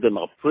 All of them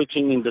are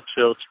preaching in the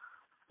church.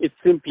 It's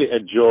simply a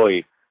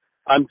joy.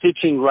 I'm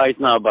teaching right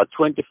now about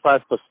 25%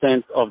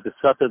 of the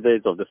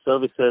Saturdays of the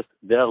services.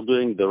 They are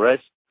doing the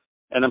rest,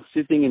 and I'm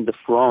sitting in the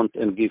front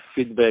and give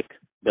feedback,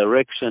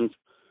 directions.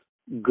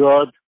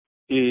 God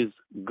is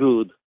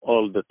good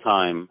all the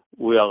time.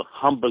 We are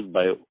humbled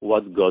by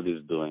what God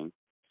is doing.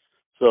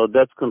 So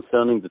that's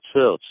concerning the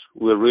church.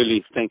 We're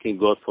really thanking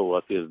God for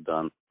what he has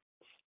done.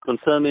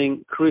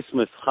 Concerning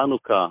Christmas,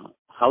 Hanukkah,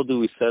 how do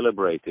we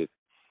celebrate it?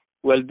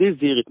 Well, this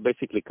year it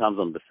basically comes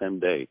on the same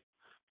day.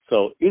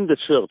 So in the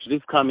church,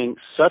 this coming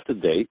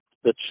Saturday,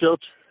 the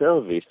church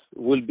service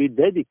will be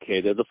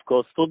dedicated, of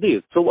course, for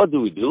this. So what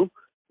do?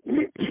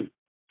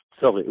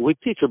 We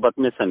teach about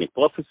Messianic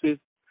prophecies,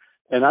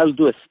 and I'll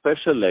do a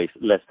special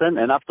lesson,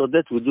 and after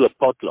that we do a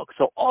potluck.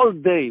 So all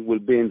day will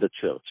be in the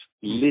church,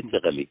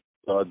 literally.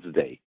 God's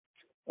day.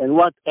 And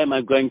what am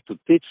I going to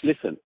teach?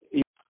 Listen,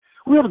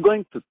 we are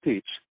going to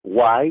teach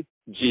why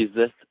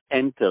Jesus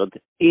entered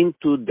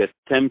into the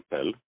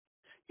temple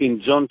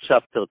in John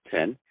chapter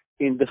 10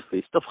 in the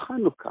Feast of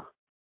Hanukkah.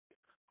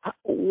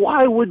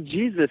 Why would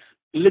Jesus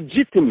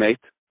legitimate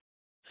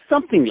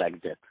something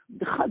like that?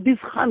 This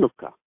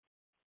Hanukkah.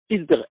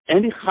 Is there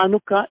any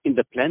Hanukkah in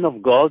the plan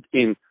of God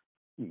in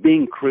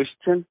being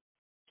Christian?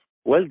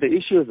 Well, the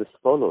issue is as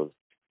follows.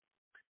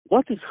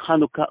 What is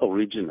Hanukkah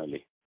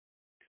originally?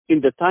 In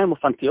the time of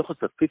Antiochus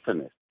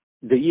Epiphanes,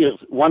 the years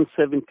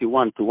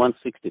 171 to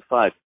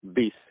 165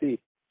 BC,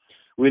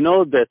 we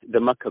know that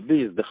the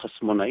Maccabees, the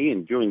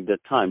Hashmonaim, during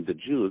that time, the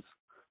Jews,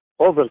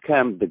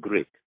 overcame the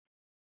Greek.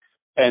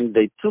 And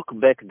they took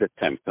back the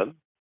temple,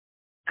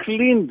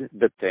 cleaned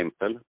the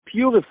temple,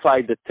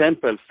 purified the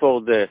temple for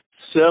the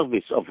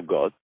service of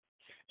God,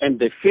 and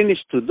they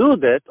finished to do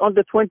that on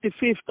the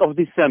 25th of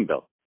December.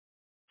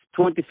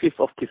 25th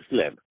of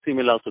Kislev,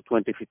 similar to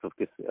 25th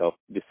of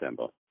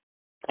December.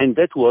 And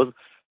that was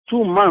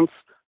 2 months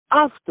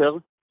after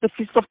the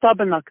Feast of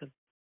Tabernacle.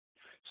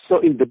 So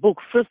in the book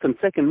 1st and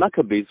 2nd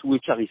Maccabees,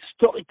 which are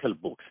historical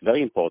books,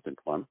 very important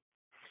one,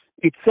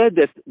 it said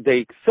that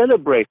they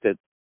celebrated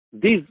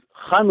this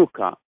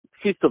Hanukkah,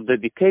 Feast of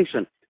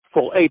Dedication,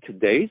 for 8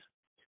 days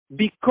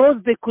because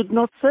they could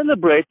not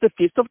celebrate the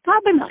Feast of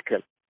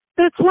Tabernacle.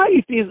 That's why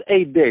it is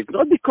 8 days,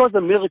 not because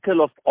a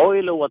miracle of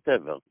oil or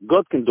whatever.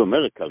 God can do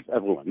miracles,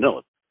 everyone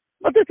knows.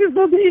 But that is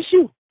not the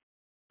issue.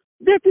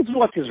 That is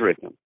what is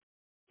written.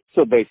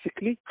 So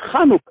basically,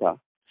 Hanukkah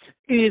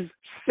is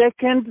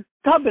second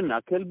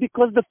tabernacle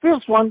because the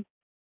first one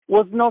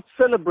was not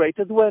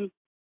celebrated well.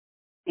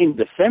 In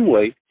the same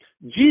way,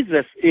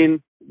 Jesus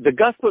in the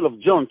Gospel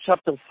of John,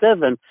 chapter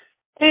 7,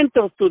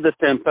 enters to the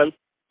temple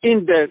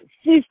in the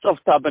Feast of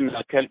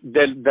Tabernacle,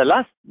 the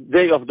last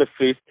day of the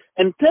feast,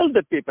 and tell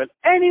the people,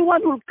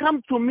 anyone who will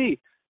come to me,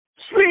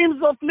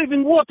 streams of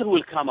living water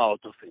will come out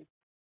of him.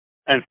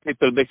 And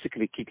people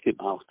basically kicked him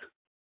out.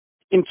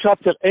 In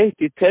chapter 8,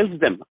 he tells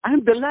them,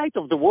 I'm the light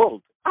of the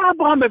world.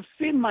 Abraham have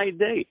seen my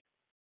day.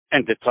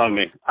 And they tell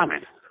me,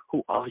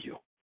 who are you?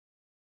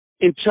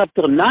 In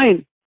chapter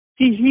 9,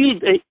 he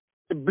healed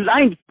a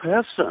blind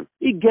person.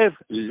 He gave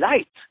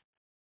light.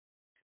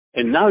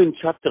 And now in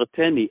chapter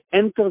 10, he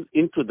enters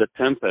into the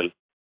temple,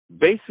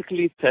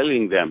 basically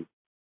telling them,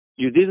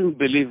 you didn't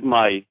believe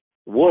my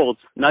words,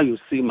 now you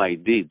see my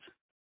deeds.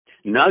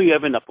 Now you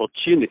have an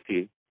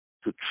opportunity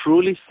to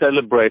truly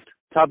celebrate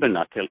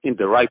tabernacle in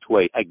the right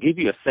way. I give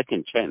you a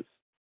second chance.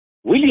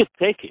 Will you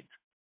take it?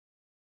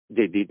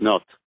 They did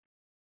not.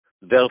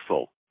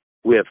 Therefore,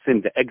 we have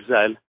seen the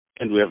exile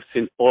and we have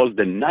seen all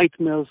the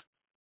nightmares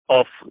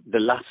of the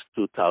last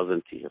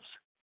 2,000 years.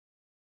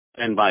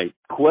 And my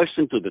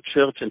question to the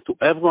church and to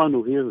everyone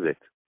who hears it,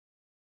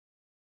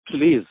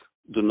 please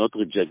do not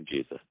reject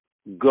Jesus.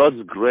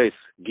 God's grace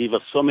gives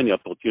us so many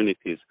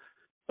opportunities,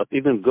 but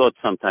even God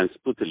sometimes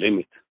puts a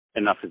limit.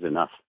 Enough is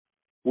enough.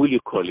 Will you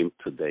call him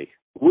today?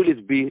 Will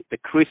it be a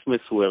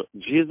Christmas where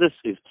Jesus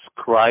is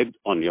scribed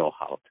on your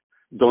heart?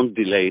 Don't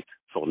delay it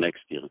for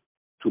next year.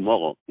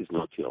 Tomorrow is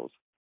not yours.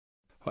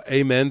 Well,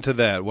 amen to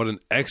that. What an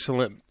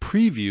excellent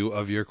preview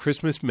of your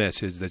Christmas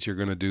message that you're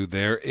going to do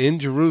there in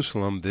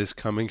Jerusalem this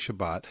coming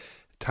Shabbat,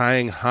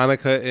 tying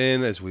Hanukkah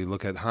in as we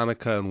look at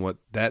Hanukkah and what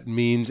that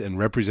means and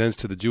represents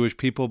to the Jewish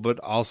people, but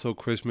also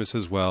Christmas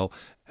as well.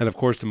 And, of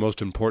course, the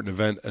most important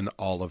event in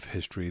all of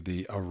history,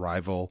 the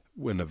arrival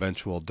and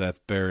eventual death,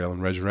 burial,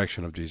 and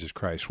resurrection of Jesus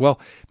Christ. Well,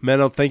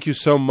 Menno, thank you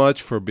so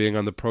much for being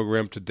on the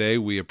program today.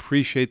 We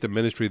appreciate the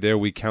ministry there.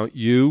 We count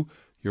you,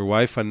 your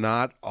wife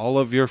Anat, all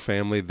of your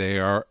family. They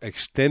are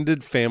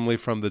extended family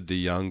from the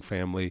DeYoung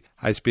family.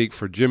 I speak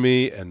for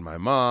Jimmy and my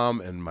mom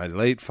and my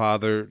late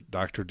father,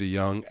 Dr.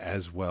 DeYoung,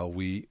 as well.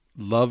 We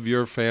love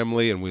your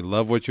family and we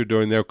love what you're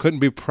doing there. Couldn't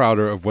be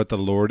prouder of what the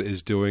Lord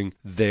is doing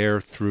there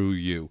through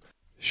you.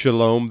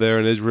 Shalom there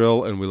in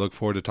Israel, and we look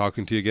forward to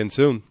talking to you again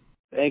soon.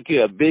 Thank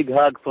you. A big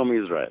hug from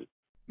Israel.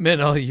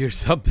 Menno, you're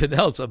something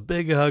else. A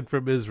big hug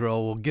from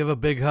Israel. We'll give a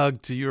big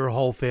hug to your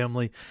whole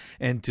family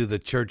and to the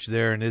church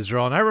there in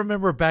Israel. And I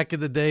remember back in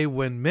the day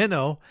when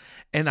Menno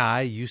and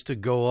I used to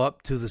go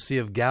up to the Sea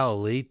of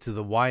Galilee, to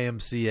the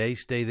YMCA,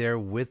 stay there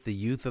with the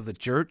youth of the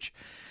church.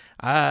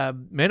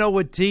 Menno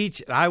would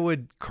teach, and I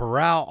would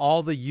corral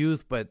all the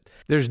youth, but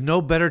there's no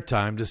better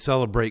time to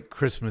celebrate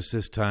Christmas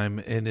this time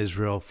in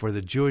Israel for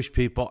the Jewish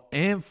people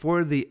and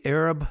for the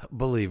Arab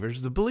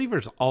believers, the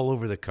believers all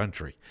over the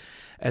country,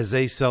 as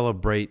they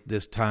celebrate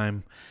this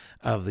time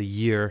of the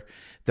year.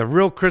 The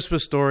real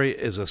Christmas story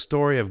is a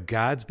story of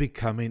God's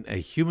becoming a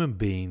human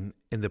being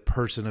in the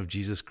person of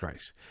Jesus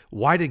Christ.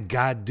 Why did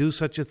God do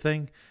such a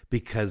thing?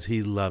 Because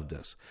he loved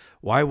us.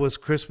 Why was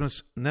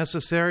Christmas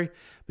necessary?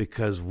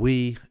 Because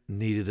we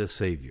needed a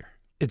Savior.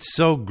 It's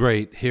so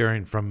great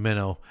hearing from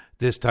Menno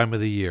this time of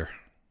the year.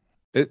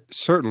 It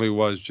certainly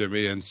was,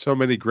 Jimmy, and so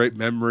many great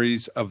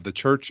memories of the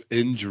church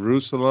in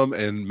Jerusalem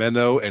and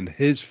Menno and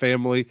his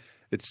family.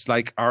 It's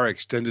like our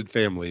extended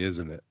family,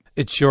 isn't it?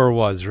 It sure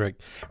was, Rick.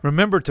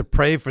 Remember to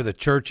pray for the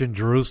church in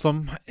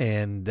Jerusalem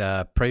and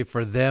pray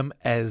for them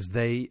as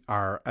they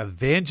are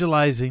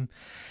evangelizing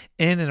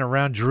in and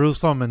around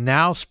Jerusalem and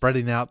now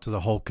spreading out to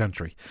the whole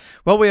country.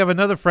 Well, we have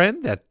another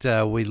friend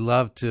that we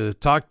love to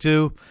talk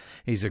to.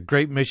 He's a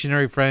great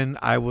missionary friend.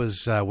 I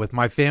was with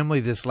my family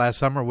this last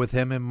summer with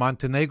him in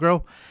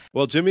Montenegro.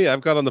 Well, Jimmy,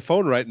 I've got on the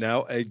phone right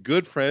now a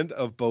good friend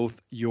of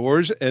both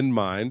yours and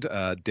mine,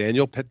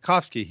 Daniel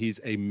Petkovsky. He's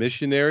a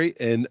missionary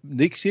in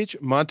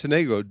Nikšić,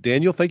 Montenegro.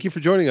 Daniel, thank you for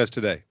joining us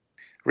today.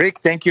 Rick,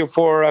 thank you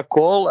for a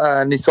call,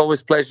 and it's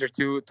always a pleasure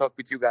to talk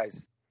with you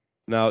guys.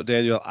 Now,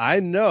 Daniel, I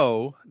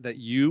know that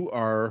you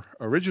are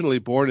originally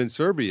born in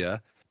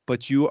Serbia,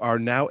 but you are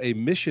now a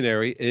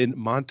missionary in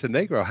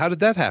Montenegro. How did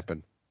that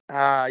happen?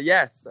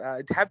 Yes,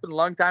 it happened a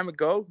long time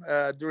ago.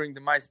 During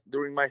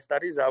my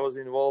studies, I was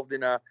involved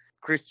in a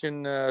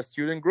Christian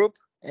student group,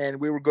 and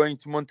we were going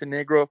to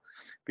Montenegro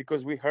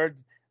because we heard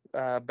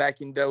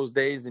back in those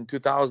days in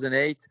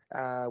 2008,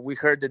 we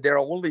heard that there are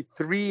only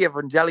 3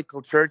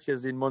 evangelical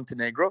churches in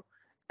Montenegro.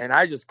 And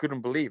I just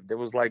couldn't believe there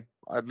was like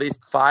at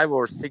least 5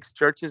 or 6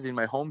 churches in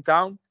my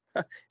hometown.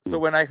 So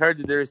when I heard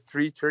that there's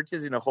 3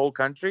 churches in a whole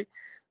country,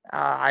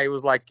 I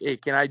was like, hey,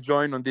 can I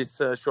join on this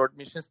short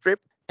mission trip?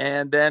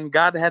 And then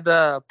God had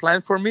a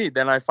plan for me.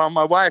 Then I found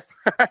my wife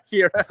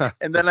here,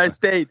 and then I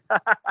stayed.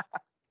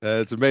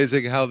 It's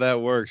amazing how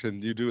that works.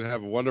 And you do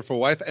have a wonderful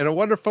wife and a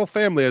wonderful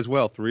family as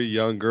well, 3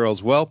 young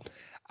girls. Well,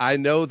 I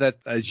know that,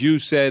 as you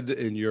said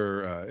in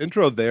your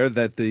intro there,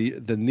 that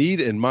the need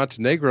in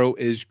Montenegro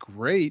is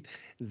great.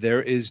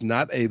 There is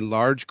not a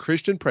large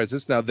Christian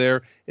presence. Now,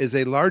 there is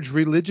a large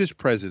religious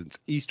presence,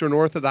 Eastern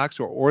Orthodox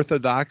or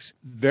Orthodox,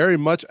 very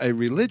much a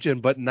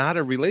religion, but not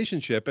a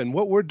relationship. And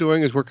what we're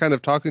doing is we're kind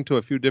of talking to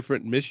a few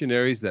different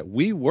missionaries that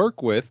we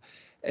work with.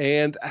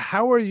 And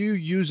how are you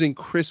using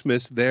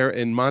Christmas there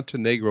in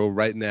Montenegro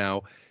right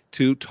now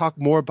to talk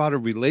more about a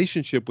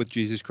relationship with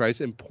Jesus Christ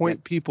and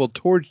point people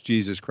towards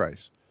Jesus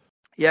Christ?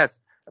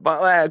 Yes,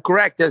 but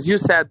correct. As you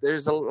said,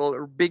 there's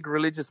a big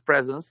religious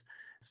presence.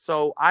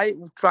 So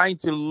I'm trying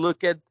to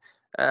look at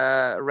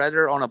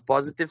rather on a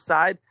positive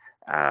side.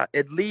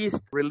 At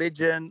least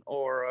religion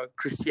or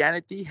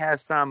Christianity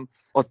has some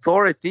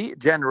authority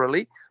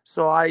generally.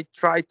 So I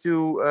try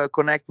to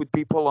connect with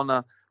people on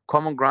a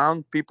common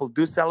ground. People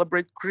do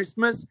celebrate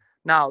Christmas.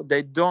 Now,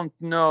 they don't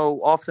know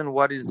often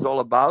what it's all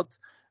about.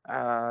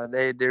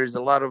 There's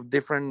a lot of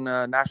different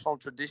national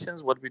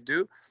traditions, what we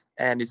do.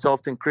 And it's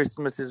often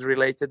Christmas is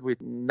related with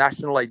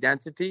national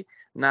identity,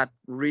 not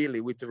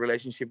really with the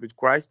relationship with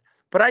Christ.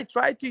 But I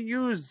try to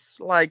use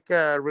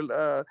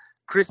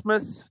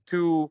Christmas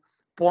to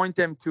point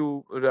them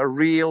to a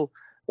real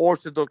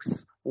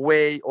Orthodox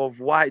way of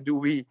why do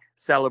we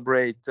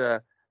celebrate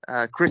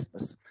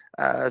Christmas.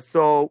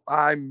 So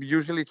I'm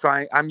usually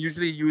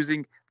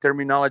using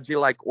terminology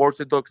like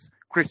Orthodox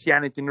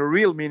Christianity in the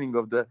real meaning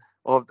of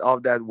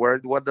that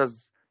word. What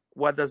does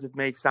it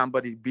make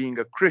somebody being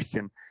a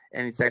Christian?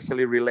 And it's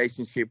actually a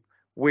relationship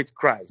with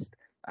Christ.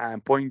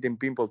 Pointing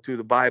people to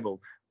the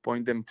Bible,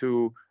 point them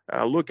to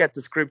look at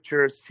the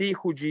scripture, see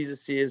who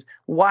Jesus is,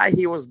 why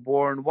he was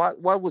born,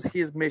 what was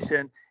his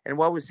mission, and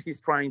what was he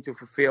trying to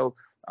fulfill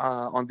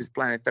on this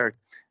planet Earth.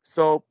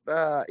 So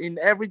in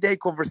everyday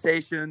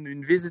conversation,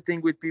 in visiting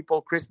with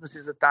people, Christmas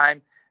is a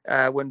time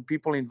when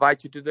people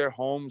invite you to their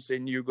homes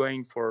and you're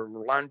going for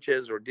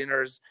lunches or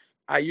dinners.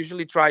 I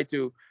usually try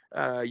to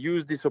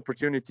use this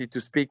opportunity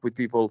to speak with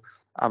people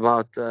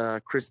about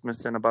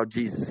Christmas and about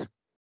Jesus.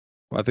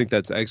 Well, I think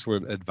that's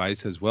excellent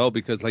advice as well,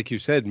 because like you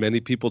said, many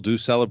people do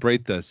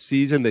celebrate the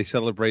season. They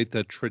celebrate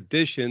the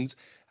traditions.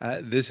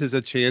 This is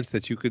a chance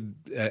that you could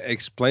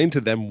explain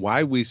to them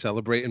why we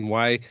celebrate and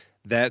why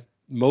that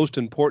most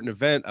important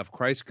event of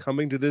Christ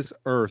coming to this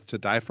earth to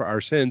die for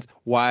our sins,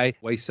 why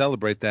we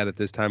celebrate that at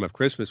this time of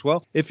Christmas.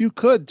 Well, if you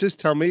could just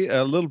tell me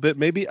a little bit,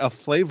 maybe a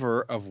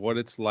flavor of what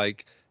it's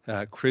like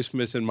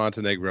Christmas in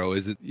Montenegro.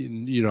 Is it,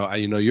 you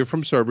know you're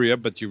from Serbia,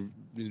 but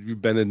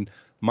you've been in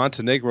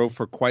Montenegro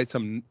for quite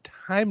some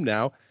time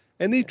now.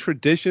 Any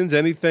traditions,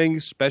 anything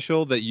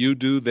special that you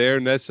do there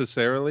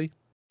necessarily?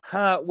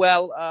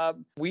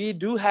 We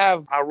do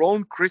have our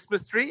own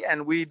Christmas tree,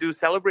 and we do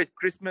celebrate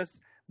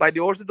Christmas by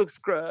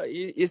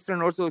the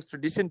Eastern Orthodox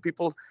tradition.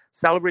 People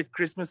celebrate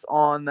Christmas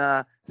on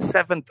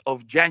 7th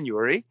of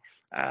January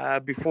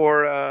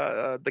before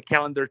the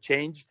calendar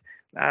changed.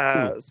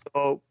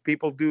 So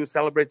people do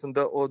celebrate on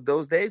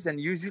those days, and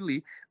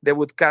usually they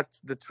would cut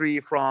the tree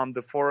from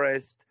the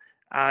forest.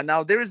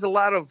 Now, there is a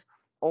lot of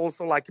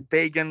also like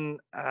pagan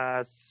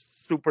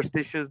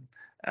superstitious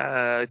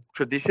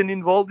tradition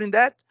involved in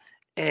that.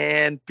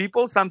 And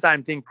people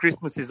sometimes think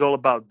Christmas is all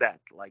about that,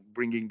 like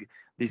bringing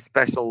this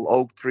special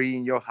oak tree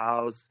in your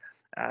house,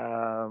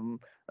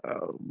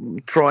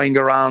 throwing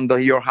around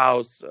your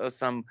house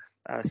some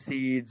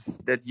seeds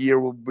that year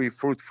will be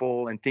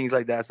fruitful and things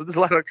like that. So there's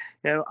a lot of,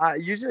 I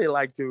usually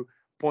like to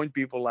point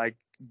people like,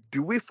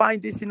 do we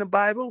find this in the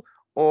Bible?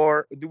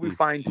 Or do we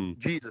find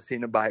Jesus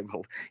in the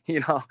Bible?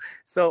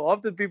 So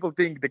often people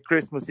think that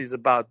Christmas is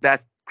about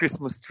that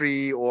Christmas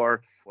tree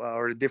or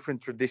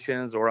different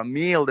traditions or a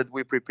meal that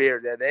we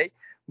prepare that day.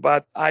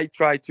 But I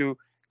try to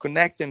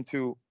connect them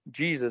to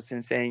Jesus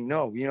and saying,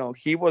 no,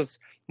 he was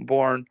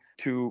born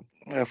to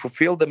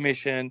fulfill the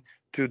mission,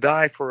 to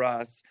die for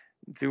us,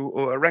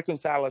 to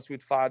reconcile us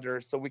with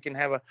Father, so we can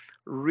have a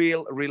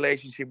real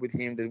relationship with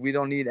him, that we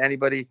don't need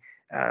anybody,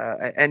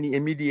 any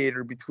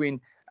mediator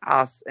between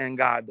us and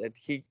God, that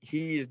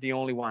he is the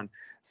only one.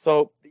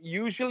 So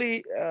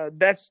usually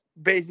that's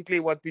basically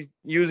what we're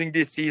using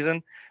this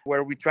season,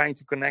 where we're trying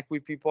to connect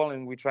with people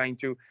and we're trying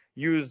to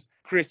use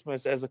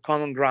Christmas as a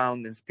common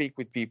ground and speak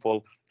with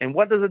people. And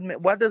what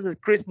does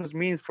Christmas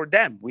mean for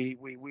them? We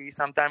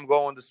sometimes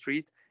go on the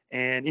street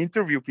and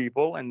interview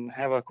people and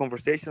have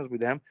conversations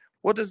with them.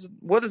 What does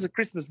a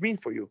Christmas mean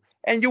for you?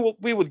 And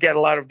we would get a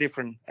lot of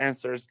different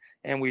answers,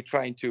 and we're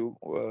trying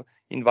to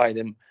invite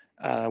them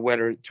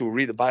whether to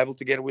read the Bible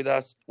together with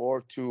us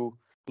or to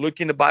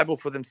look in the Bible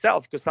for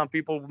themselves, because some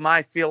people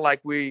might feel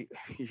like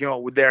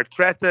they're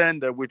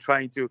threatened, or we're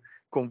trying to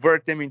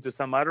convert them into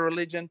some other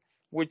religion,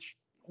 which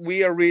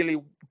we are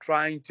really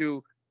trying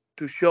to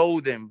show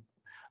them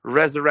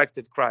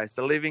resurrected Christ,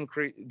 the living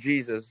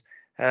Jesus,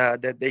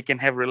 that they can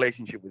have a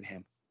relationship with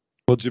him.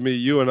 Well, Jimmy,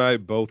 you and I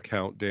both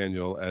count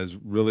Daniel as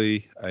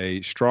really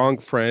a strong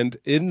friend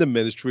in the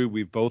ministry.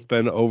 We've both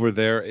been over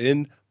there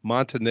in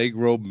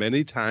Montenegro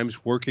many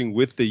times, working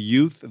with the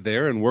youth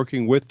there and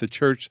working with the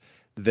church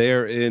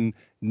there in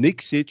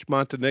Nikšić,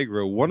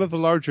 Montenegro, one of the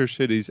larger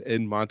cities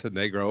in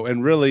Montenegro.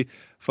 And really,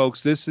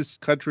 folks, this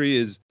country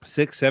is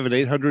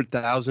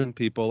 800,000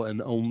 people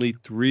and only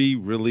 3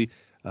 really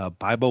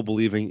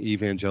Bible-believing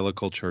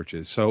evangelical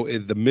churches. So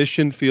the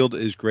mission field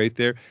is great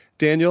there.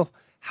 Daniel,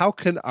 how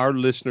can our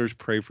listeners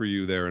pray for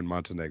you there in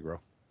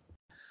Montenegro?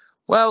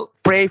 Well,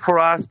 pray for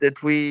us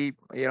that we,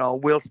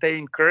 will stay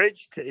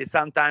encouraged. It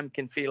sometimes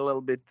can feel a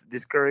little bit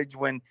discouraged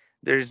when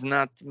there's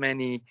not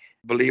many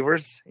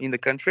believers in the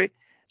country.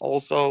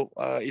 Also,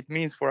 it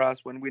means for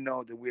us when we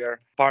know that we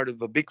are part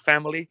of a big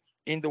family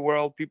in the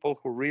world, people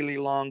who really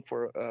long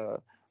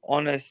for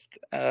honest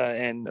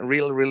and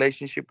real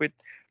relationship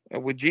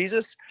with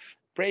Jesus.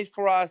 Pray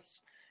for us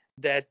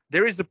that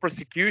there is a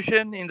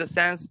persecution in the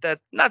sense that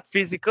not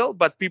physical,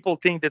 but people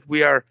think that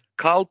we are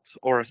cult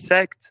or a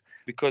sect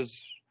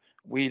because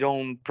we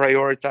don't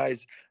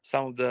prioritize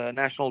some of the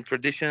national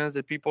traditions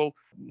that people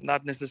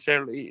not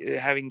necessarily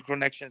having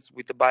connections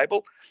with the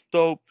Bible.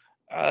 So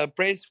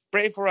pray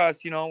for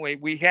us.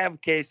 We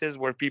have cases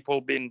where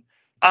people been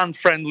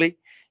unfriendly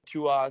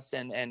to us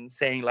and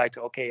saying like,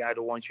 okay, I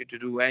don't want you to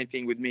do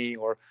anything with me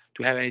or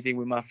to have anything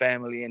with my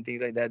family and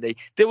things like that. They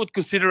would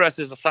consider us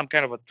as some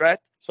kind of a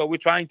threat. So we're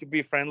trying to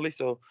be friendly.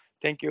 So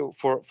thank you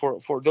for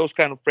those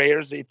kind of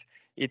prayers. It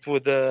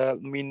would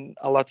mean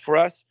a lot for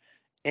us.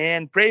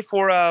 And pray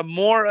for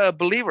more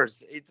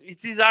believers.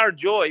 It is our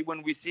joy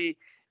when we see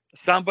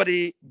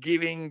somebody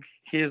giving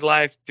his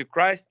life to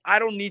Christ. I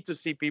don't need to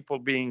see people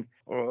being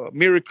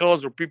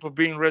miracles or people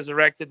being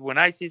resurrected. When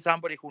I see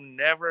somebody who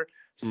never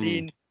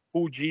seen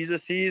who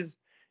Jesus is,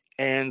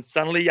 and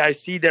suddenly I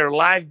see their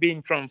life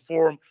being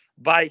transformed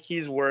by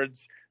his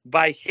words,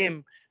 by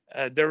him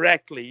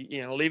directly,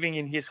 living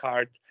in his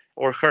heart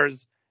or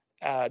hers,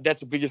 that's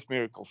the biggest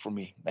miracle for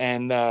me.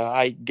 And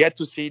I get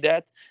to see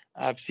that.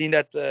 I've seen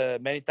that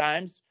many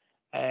times,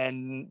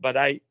 but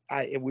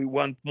we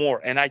want more.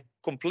 And I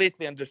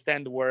completely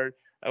understand the words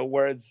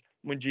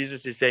when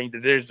Jesus is saying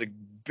that there's a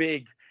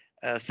big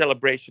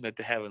celebration at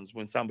the heavens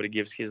when somebody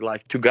gives his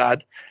life to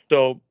God.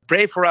 So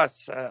pray for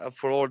us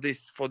for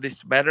these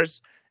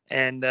matters,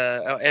 and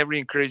every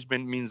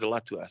encouragement means a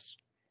lot to us.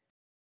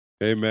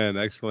 Amen.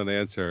 Excellent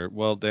answer.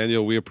 Well,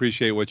 Daniel, we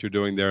appreciate what you're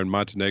doing there in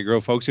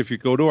Montenegro. Folks, if you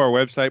go to our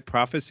website,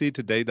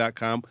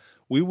 prophecytoday.com,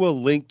 we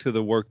will link to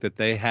the work that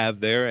they have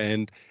there.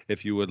 And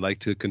if you would like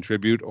to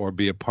contribute or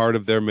be a part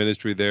of their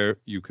ministry there,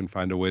 you can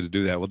find a way to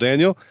do that. Well,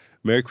 Daniel,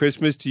 Merry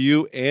Christmas to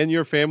you and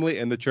your family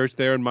and the church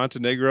there in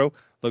Montenegro.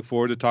 Look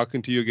forward to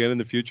talking to you again in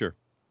the future.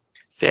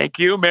 Thank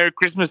you. Merry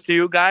Christmas to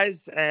you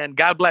guys, and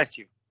God bless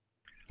you.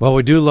 Well,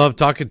 we do love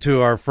talking to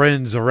our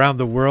friends around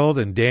the world,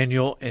 and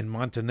Daniel in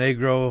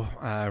Montenegro.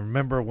 I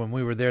remember when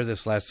we were there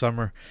this last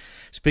summer,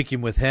 speaking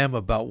with him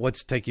about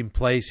what's taking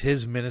place,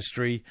 his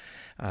ministry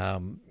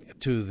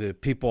to the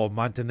people of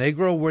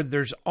Montenegro, where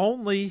there's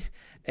only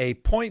a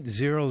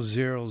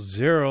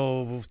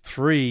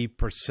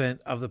 0.0003%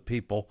 of the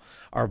people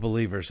are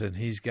believers, and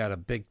he's got a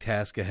big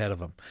task ahead of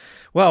him.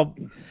 Well,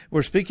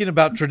 we're speaking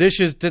about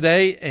traditions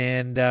today,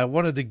 and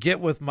wanted to get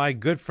with my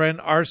good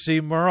friend R.C.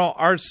 Merle.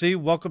 R.C.,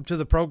 welcome to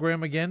the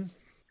program again.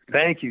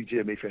 Thank you,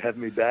 Jimmy, for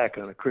having me back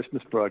on a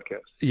Christmas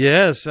broadcast.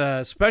 Yes,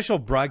 special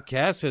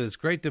broadcast, and it's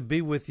great to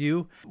be with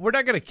you. We're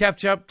not going to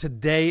catch up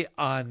today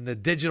on the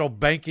digital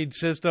banking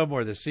system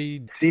or the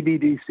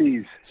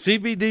CBDCs.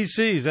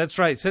 CBDCs, that's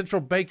right,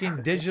 central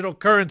banking digital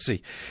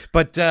currency.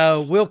 But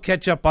we'll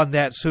catch up on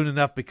that soon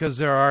enough because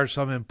there are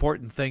some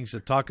important things to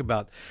talk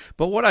about.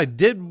 But what I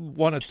did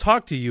want to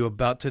talk to you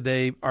about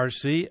today,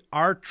 RC,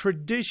 are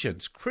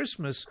traditions,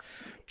 Christmas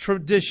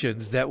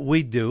traditions that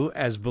we do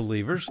as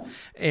believers.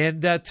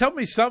 And tell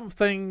me some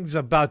things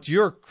about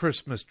your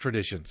Christmas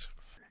traditions.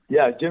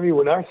 Yeah, Jimmy,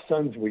 when our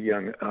sons were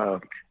young,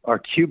 our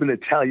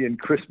Cuban-Italian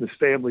Christmas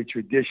family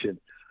tradition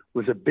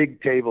was a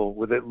big table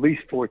with at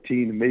least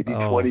 14, maybe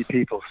 20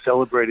 people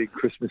celebrating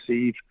Christmas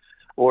Eve,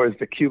 or as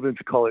the Cubans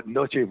call it,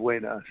 Noche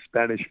Buena,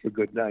 Spanish for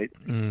good night.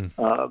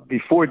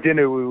 Before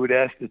dinner, we would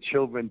ask the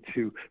children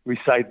to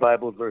recite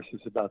Bible verses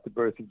about the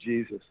birth of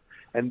Jesus.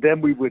 And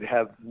then we would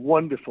have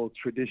wonderful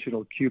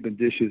traditional Cuban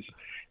dishes.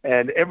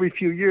 And every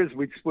few years,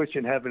 we'd switch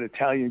and have an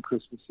Italian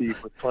Christmas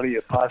Eve with plenty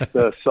of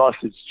pasta,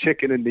 sausage,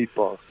 chicken, and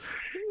meatballs.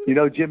 You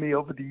know, Jimmy,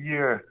 over the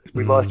year,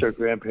 we lost our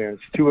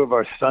grandparents. 2 of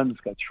our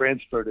sons got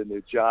transferred in their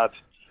jobs.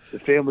 The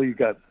family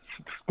got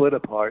split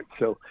apart.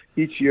 So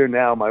each year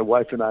now, my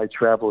wife and I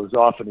travel as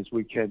often as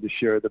we can to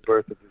share the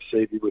birth of the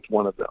Savior with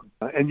one of them.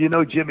 And you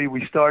know, Jimmy,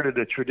 we started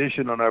a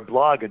tradition on our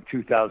blog in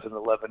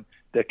 2011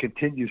 that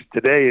continues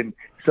today, and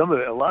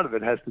a lot of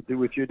it has to do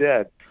with your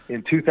dad.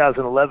 In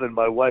 2011,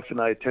 my wife and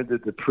I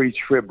attended the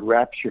Pre-Trib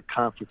Rapture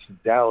Conference in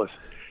Dallas,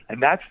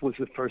 and that was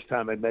the first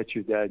time I met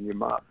your dad and your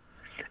mom.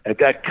 At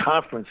that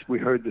conference, we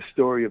heard the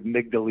story of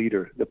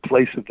Migdal, the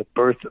place of the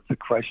birth of the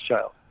Christ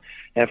child.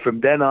 And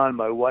from then on,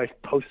 my wife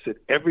posted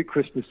every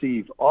Christmas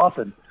Eve,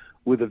 often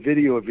with a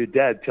video of your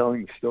dad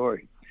telling the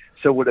story.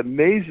 So what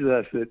amazes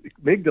us that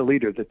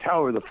Migdal, the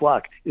Tower of the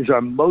Flock, is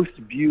our most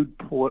viewed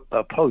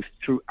post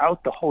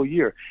throughout the whole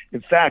year.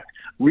 In fact,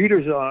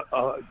 readers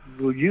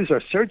will use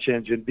our search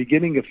engine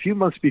beginning a few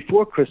months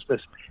before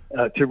Christmas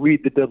to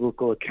read the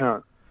biblical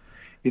account.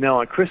 You know,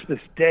 on Christmas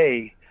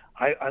Day,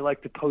 I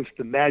like to post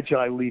the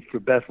Magi leave for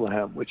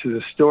Bethlehem, which is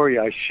a story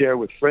I share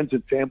with friends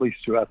and families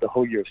throughout the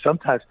whole year.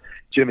 Sometimes,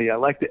 Jimmy, I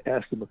like to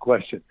ask them a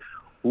question.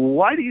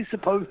 Why do you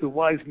suppose the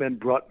wise men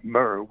brought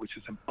myrrh, which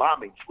is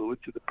embalming fluid,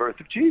 to the birth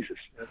of Jesus?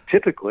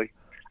 Typically,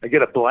 I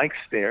get a blank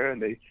stare,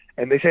 and they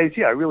say,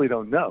 "Gee, I really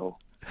don't know."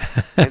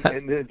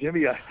 and then,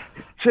 Jimmy,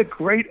 it's a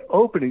great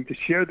opening to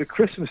share the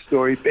Christmas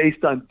story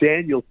based on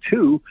Daniel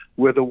 2,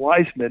 where the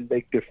wise men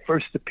make their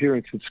first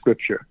appearance in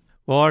Scripture.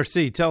 Well,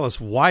 R.C., tell us,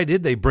 why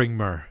did they bring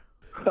myrrh?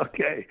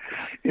 Okay.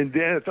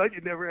 I thought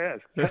you'd never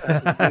ask.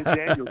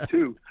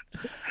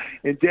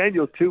 In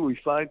Daniel 2, we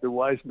find the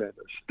wise men,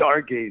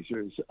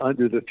 stargazers,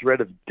 under the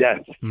threat of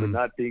death for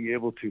not being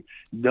able to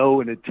know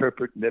and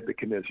interpret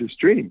Nebuchadnezzar's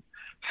dream.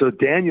 So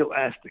Daniel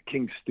asked the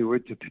king's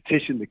steward to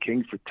petition the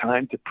king for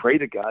time to pray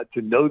to God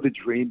to know the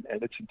dream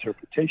and its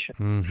interpretation.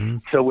 Mm-hmm.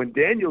 So when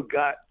Daniel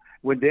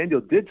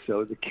did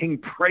so, the king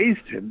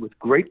praised him with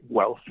great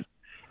wealth.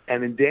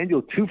 And in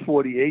Daniel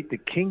 2:48, the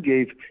king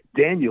gave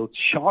Daniel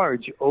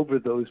charge over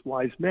those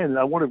wise men. And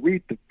I want to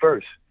read the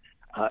verse.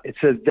 It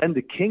says, "Then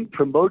the king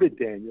promoted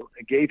Daniel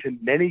and gave him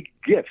many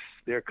gifts."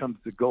 There comes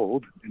the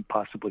gold and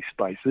possibly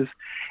spices.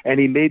 "And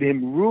he made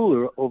him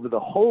ruler over the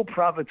whole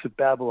province of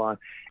Babylon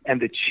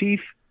and the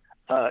chief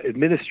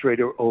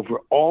administrator over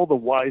all the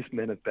wise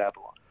men of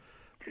Babylon."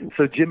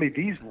 So, Jimmy,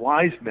 these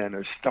wise men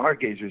or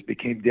stargazers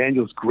became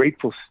Daniel's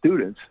grateful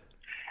students.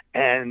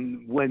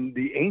 And when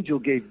the angel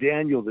gave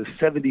Daniel the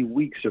 70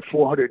 weeks or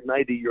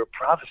 490-year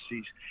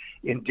prophecies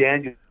in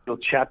Daniel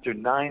chapter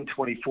 9,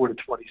 24 to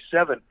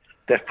 27,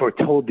 that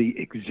foretold the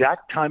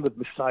exact time of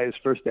Messiah's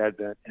first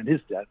advent and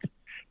his death,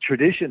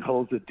 tradition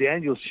holds that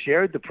Daniel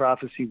shared the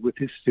prophecy with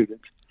his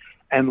students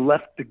and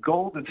left the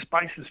gold and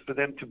spices for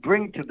them to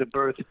bring to the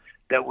birth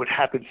that would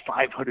happen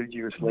 500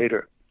 years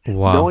later.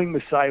 Wow. Knowing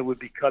Messiah would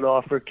be cut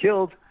off or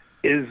killed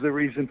is the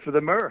reason for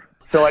the myrrh.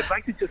 So I'd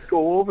like to just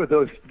go over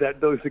those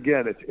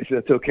again, if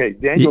that's okay.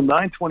 Daniel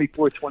 9,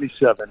 24,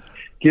 27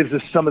 gives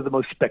us some of the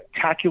most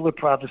spectacular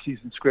prophecies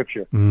in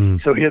Scripture.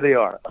 So here they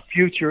are. A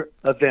future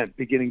event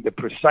beginning the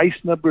precise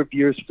number of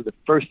years for the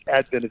first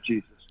advent of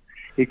Jesus.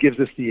 It gives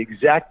us the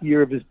exact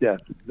year of his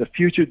death, the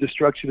future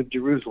destruction of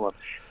Jerusalem,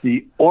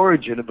 the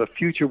origin of a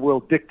future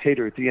world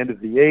dictator at the end of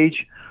the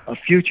age, a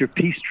future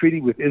peace treaty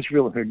with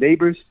Israel and her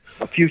neighbors,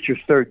 a future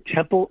third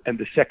temple and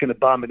the second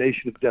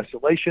abomination of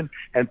desolation,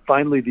 and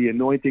finally the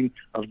anointing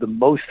of the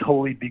most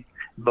holy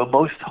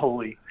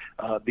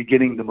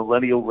beginning the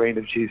millennial reign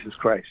of Jesus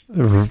Christ.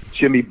 Mm-hmm.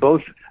 Jimmy,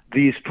 both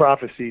these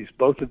prophecies,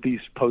 both of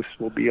these posts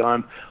will be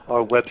on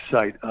our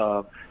website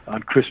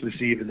on Christmas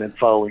Eve and then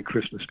following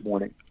Christmas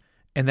morning.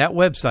 And that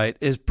website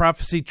is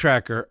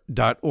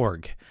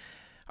prophecytracker.org.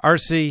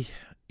 R.C.,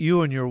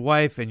 you and your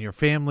wife and your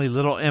family,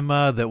 little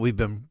Emma, that we've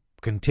been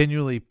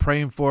continually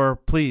praying for,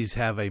 please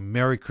have a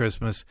Merry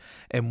Christmas,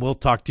 and we'll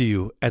talk to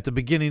you at the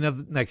beginning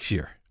of next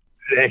year.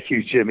 Thank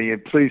you, Jimmy,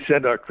 and please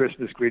send our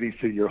Christmas greetings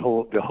to the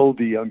whole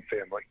DeYoung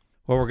family.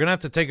 Well, we're going to have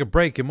to take a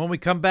break, and when we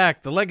come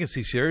back, the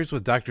Legacy Series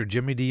with Dr.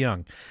 Jimmy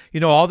DeYoung. You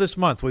know, all this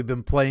month we've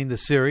been playing the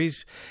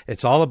series.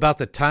 It's all about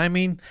the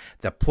timing,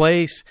 the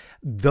place.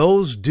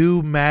 Those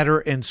do matter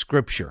in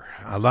Scripture.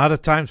 A lot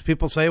of times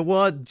people say,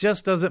 well, it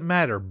just doesn't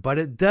matter, but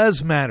it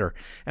does matter.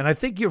 And I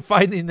think you're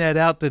finding that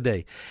out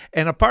today.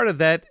 And a part of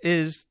that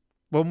is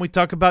when we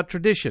talk about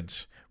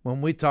traditions, when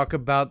we talk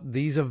about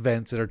these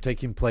events that are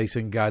taking place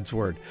in God's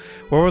Word.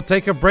 Well, we'll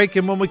take a break,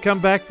 and when we come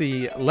back,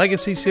 the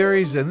Legacy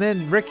Series, and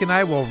then Rick and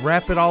I will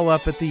wrap it all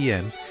up at the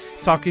end,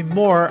 talking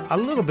a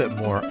little bit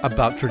more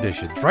about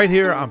traditions, right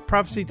here on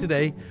Prophecy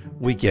Today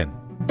Weekend.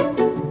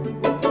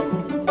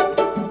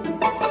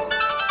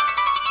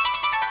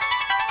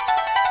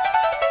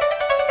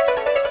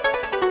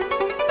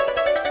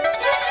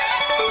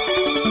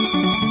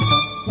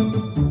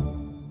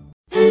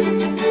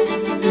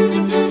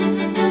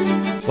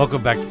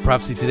 Welcome back to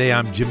Prophecy Today.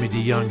 I'm Jimmy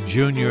DeYoung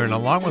Jr., and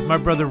along with my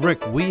brother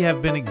Rick, we have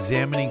been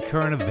examining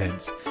current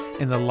events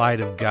in the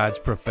light of God's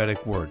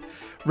prophetic word.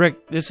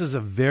 Rick, this is a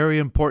very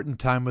important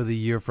time of the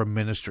year for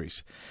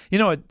ministries. You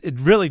know, it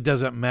really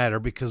doesn't matter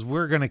because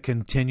we're going to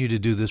continue to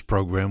do this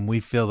program.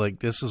 We feel like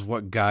this is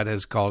what God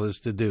has called us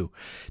to do,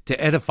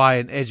 to edify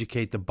and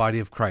educate the body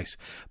of Christ.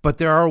 But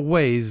there are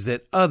ways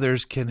that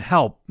others can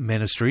help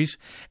ministries,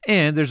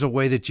 and there's a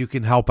way that you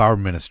can help our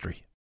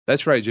ministry.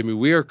 That's right, Jimmy.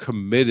 We are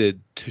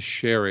committed to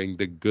sharing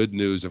the good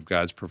news of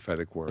God's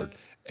prophetic word.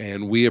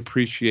 And we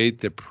appreciate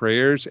the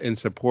prayers and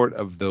support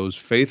of those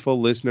faithful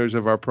listeners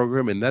of our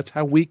program. And that's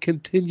how we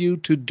continue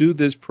to do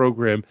this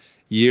program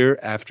year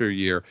after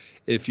year.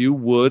 If you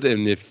would,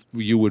 and if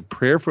you would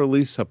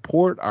prayerfully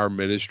support our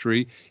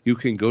ministry, you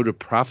can go to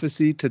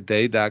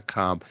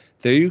prophecytoday.com.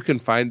 There you can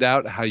find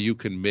out how you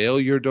can mail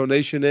your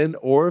donation in,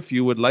 or if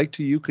you would like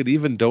to, you could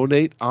even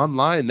donate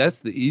online. That's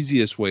the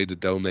easiest way to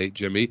donate,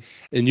 Jimmy.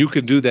 And you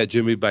can do that,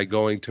 Jimmy, by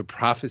going to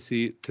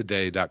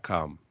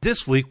prophecytoday.com.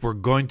 This week, we're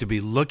going to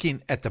be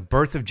looking at the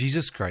birth of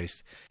Jesus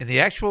Christ and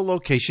the actual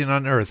location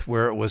on earth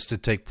where it was to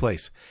take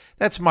place.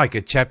 That's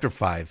Micah chapter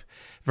 5,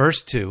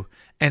 verse 2,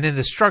 and in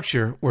the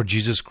structure where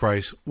Jesus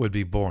Christ would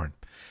be born.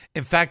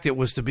 In fact, it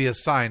was to be a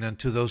sign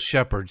unto those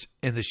shepherds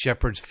in the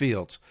shepherds'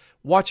 fields,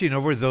 watching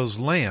over those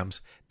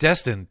lambs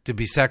destined to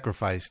be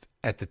sacrificed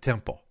at the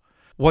temple.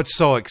 What's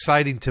so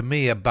exciting to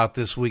me about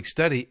this week's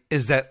study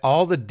is that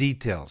all the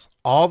details,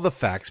 all the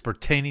facts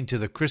pertaining to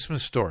the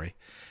Christmas story,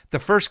 the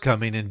first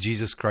coming in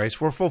Jesus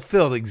Christ, were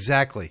fulfilled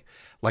exactly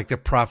like the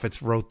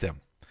prophets wrote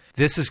them.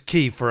 This is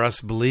key for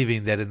us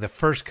believing that in the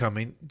first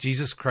coming,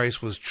 Jesus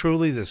Christ was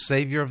truly the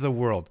Savior of the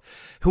world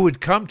who would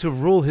come to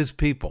rule his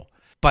people.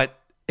 But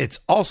it's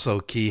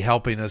also key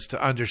helping us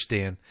to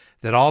understand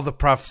that all the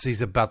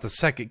prophecies about the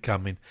second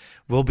coming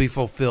will be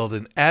fulfilled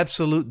in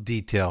absolute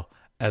detail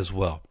as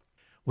well.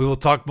 We will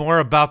talk more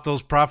about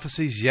those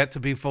prophecies yet to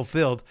be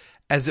fulfilled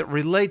as it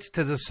relates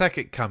to the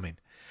second coming.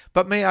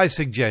 But may I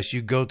suggest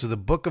you go to the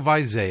book of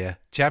Isaiah,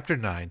 chapter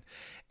 9,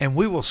 and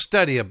we will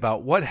study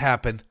about what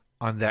happened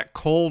on that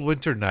cold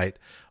winter night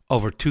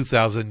over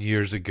 2,000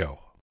 years ago.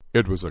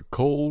 It was a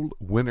cold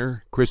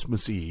winter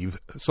Christmas Eve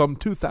some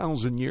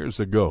 2,000 years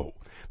ago.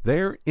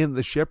 There in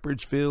the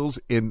shepherds' fields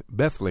in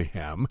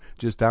Bethlehem,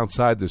 just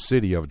outside the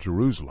city of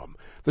Jerusalem,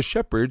 the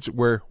shepherds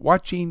were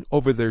watching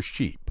over their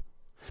sheep.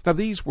 Now,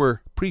 these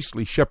were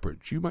priestly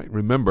shepherds. You might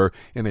remember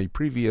in a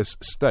previous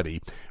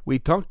study, we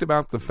talked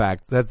about the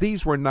fact that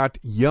these were not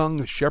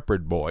young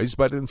shepherd boys,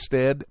 but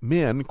instead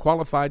men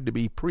qualified to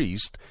be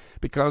priests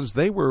because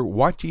they were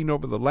watching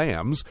over the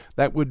lambs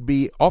that would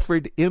be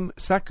offered in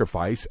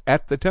sacrifice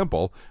at the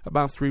temple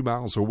about 3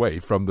 miles away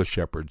from the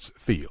shepherds'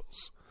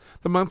 fields.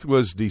 The month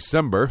was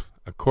December,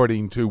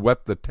 according to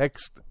what the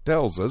text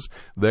tells us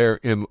there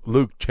in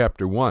Luke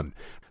chapter 1.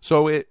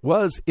 So it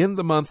was in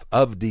the month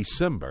of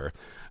December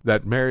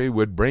that Mary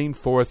would bring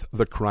forth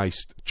the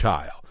Christ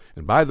child.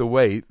 And by the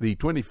way, the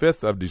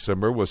 25th of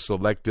December was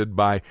selected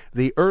by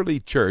the early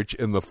church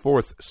in the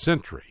 4th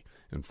century.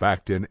 In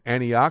fact, in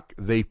Antioch,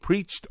 they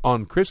preached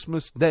on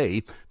Christmas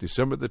Day,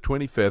 December the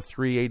 25th,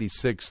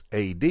 386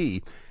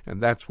 A.D., and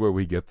that's where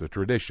we get the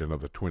tradition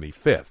of the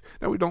 25th.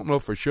 Now, we don't know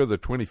for sure the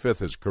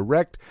 25th is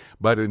correct,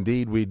 but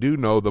indeed we do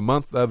know the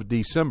month of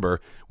December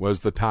was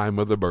the time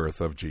of the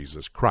birth of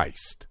Jesus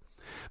Christ.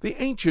 The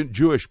ancient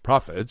Jewish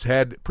prophets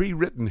had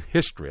pre-written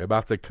history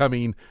about the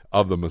coming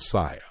of the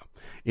Messiah.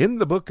 In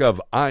the book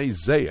of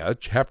Isaiah,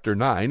 chapter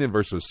 9, in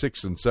verses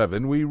 6 and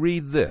 7, we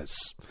read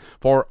this,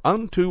 "For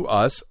unto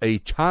us a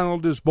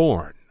child is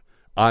born,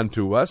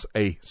 unto us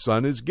a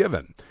son is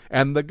given,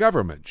 and the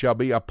government shall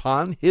be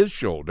upon his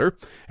shoulder,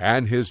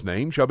 and his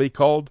name shall be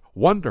called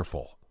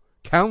Wonderful,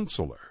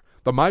 Counselor,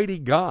 the Mighty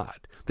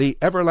God, the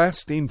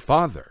Everlasting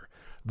Father,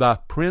 the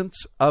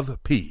Prince of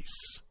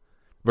Peace."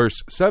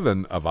 Verse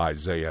 7 of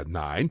Isaiah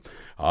 9,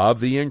 "Of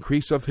the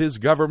increase of his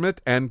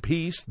government and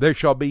peace there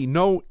shall be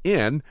no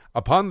end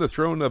upon the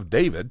throne of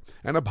David,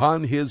 and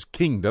upon his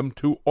kingdom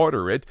to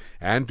order it,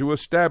 and to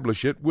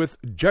establish it with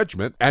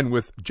judgment and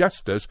with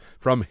justice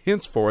from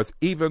henceforth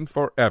even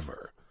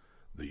forever.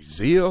 The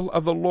zeal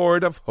of the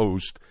Lord of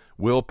hosts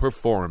will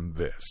perform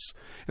this."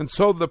 And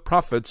so the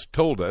prophets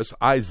told us,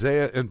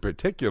 Isaiah in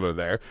particular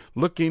there,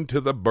 looking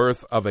to the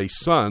birth of a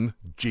son,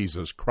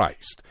 Jesus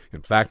Christ.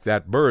 In fact,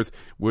 that birth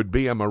would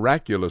be a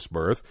miraculous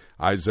birth.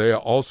 Isaiah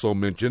also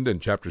mentioned in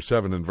chapter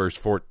 7 and verse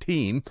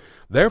 14,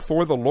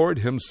 "Therefore the Lord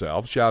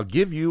himself shall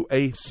give you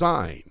a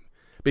sign.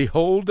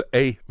 Behold,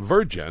 a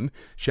virgin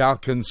shall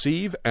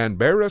conceive and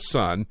bear a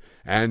son,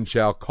 and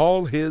shall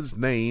call his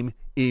name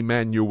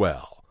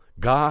Emmanuel,"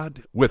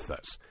 God with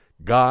us,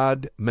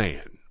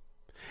 God-man.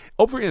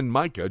 Over in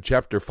Micah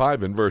chapter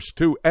 5 and verse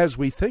 2, as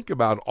we think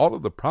about all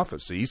of the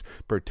prophecies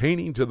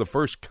pertaining to the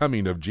first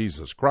coming of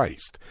Jesus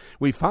Christ,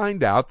 we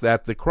find out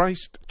that the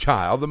Christ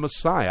child, the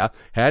Messiah,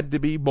 had to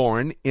be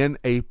born in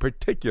a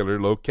particular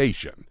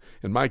location.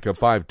 In Micah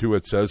 5:2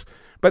 it says,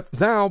 "But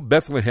thou,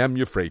 Bethlehem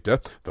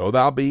Ephratah, though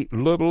thou be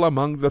little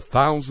among the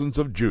thousands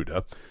of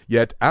Judah,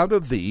 yet out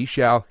of thee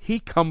shall he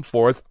come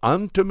forth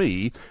unto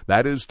me,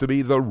 that is to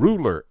be the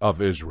ruler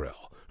of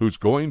Israel, whose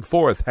going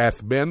forth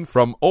hath been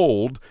from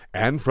old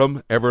and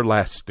from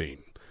everlasting."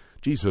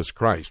 Jesus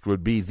Christ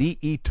would be the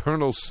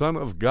eternal Son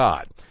of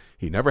God.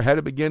 He never had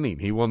a beginning.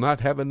 He will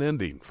not have an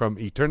ending. From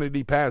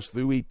eternity past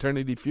through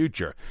eternity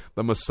future,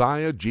 the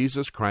Messiah,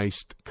 Jesus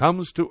Christ,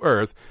 comes to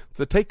earth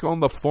to take on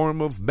the form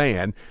of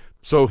man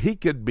so he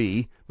could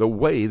be the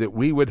way that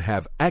we would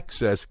have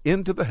access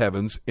into the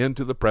heavens,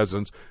 into the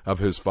presence of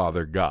his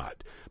Father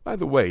God. By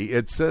the way,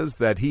 it says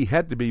that he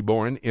had to be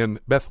born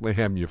in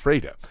Bethlehem,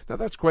 Ephrata. Now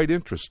that's quite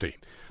interesting.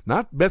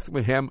 Not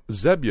Bethlehem,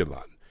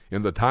 Zebulun.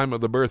 In the time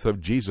of the birth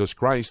of Jesus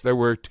Christ, there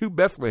were 2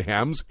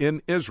 Bethlehems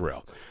in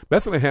Israel.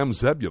 Bethlehem,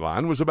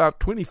 Zebulun was about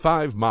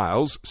 25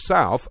 miles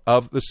south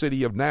of the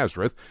city of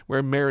Nazareth,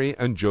 where Mary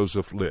and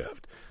Joseph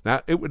lived.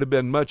 Now, it would have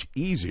been much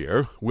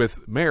easier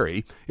with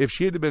Mary if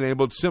she had been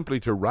able simply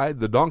to ride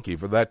the donkey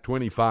for that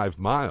 25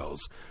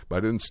 miles.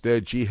 But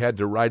instead, she had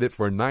to ride it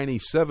for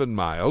 97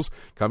 miles,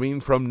 coming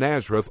from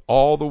Nazareth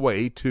all the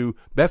way to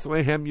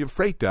Bethlehem,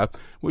 Ephrata,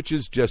 which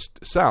is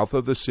just south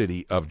of the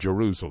city of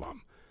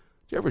Jerusalem.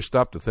 Do you ever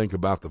stop to think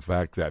about the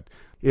fact that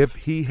if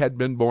he had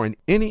been born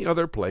any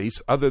other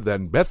place other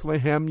than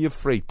Bethlehem,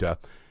 Ephrata,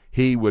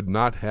 he would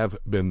not have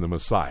been the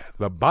Messiah?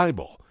 The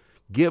Bible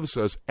gives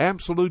us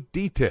absolute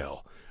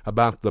detail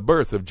about the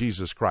birth of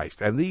Jesus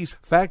Christ. And these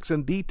facts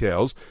and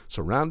details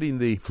surrounding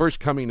the first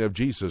coming of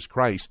Jesus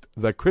Christ,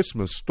 the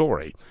Christmas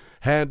story,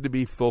 had to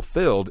be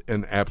fulfilled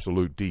in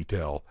absolute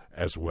detail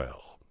as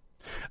well.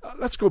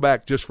 Let's go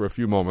back just for a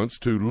few moments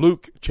to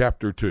Luke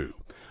chapter 2.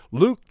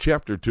 Luke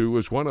chapter 2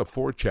 is one of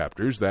 4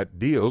 chapters that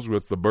deals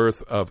with the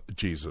birth of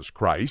Jesus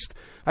Christ.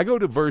 I go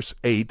to verse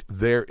 8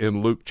 there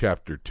in Luke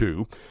chapter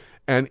 2,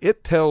 and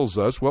it tells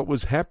us what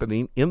was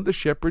happening in the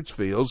shepherd's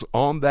fields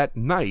on that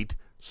night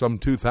some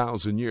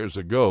 2,000 years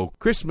ago,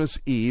 Christmas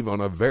Eve, on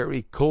a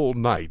very cold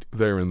night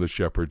there in the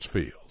shepherd's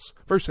fields.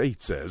 Verse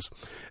 8 says,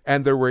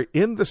 "And there were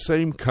in the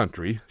same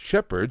country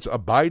shepherds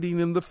abiding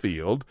in the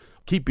field,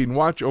 keeping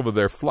watch over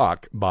their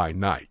flock by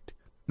night."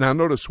 Now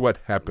notice what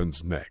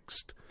happens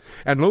next.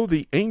 "And lo,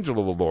 the angel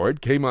of the Lord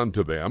came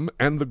unto them,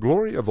 and the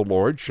glory of the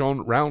Lord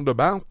shone round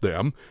about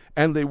them,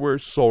 and they were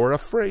sore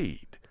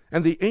afraid.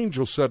 And the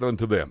angel said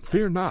unto them,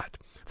 Fear not.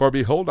 For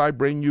behold, I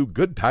bring you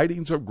good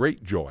tidings of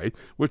great joy,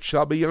 which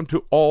shall be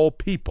unto all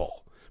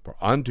people. For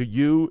unto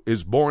you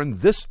is born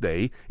this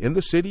day in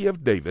the city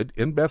of David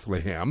in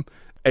Bethlehem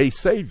a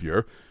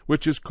Savior,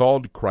 which is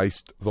called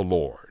Christ the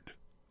Lord."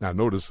 Now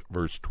notice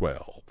verse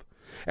 12.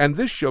 "And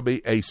this shall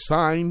be a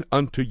sign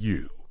unto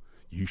you.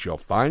 You shall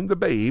find the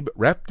babe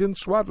wrapped in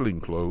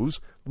swaddling clothes,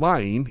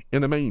 lying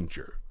in a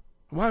manger."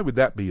 Why would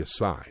that be a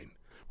sign?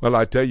 Well,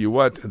 I tell you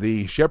what,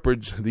 the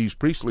shepherds, these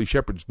priestly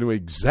shepherds, knew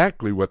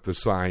exactly what the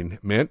sign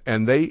meant,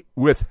 and they,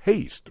 with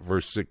haste,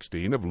 verse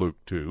 16 of Luke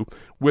 2,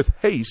 with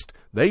haste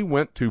they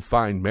went to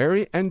find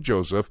Mary and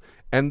Joseph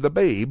and the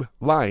babe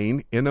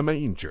lying in a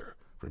manger.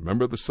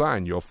 Remember the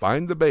sign, you'll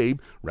find the babe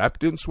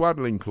wrapped in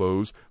swaddling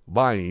clothes,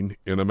 lying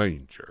in a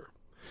manger.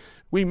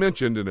 We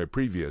mentioned in a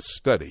previous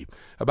study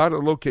about a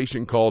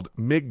location called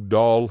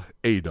Migdal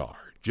Adar.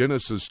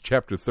 Genesis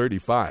chapter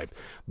 35.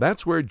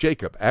 That's where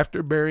Jacob,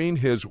 after burying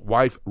his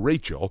wife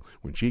Rachel,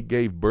 when she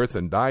gave birth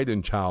and died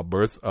in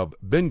childbirth of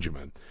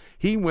Benjamin,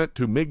 he went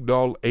to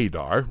Migdal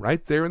Adar,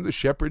 right there in the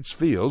shepherd's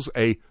fields,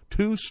 a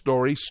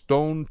 2-story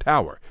stone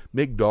tower.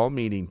 Migdal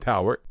meaning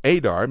tower,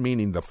 Adar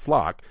meaning the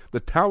flock, the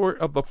tower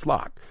of the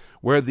flock,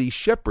 where the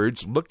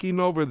shepherds, looking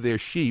over their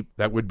sheep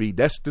that would be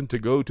destined to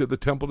go to the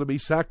temple to be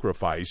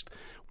sacrificed,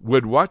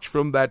 would watch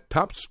from that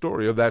top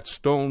story of that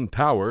stone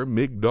tower,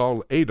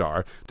 Migdal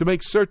Adar, to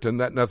make certain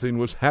that nothing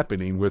was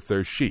happening with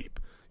their sheep.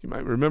 You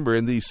might remember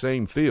in these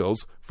same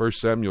fields, 1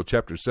 Samuel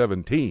chapter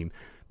 17,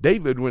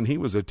 David, when he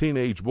was a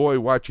teenage boy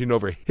watching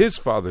over his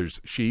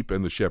father's sheep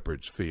in the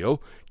shepherd's field,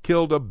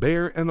 killed a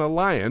bear and a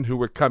lion who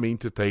were coming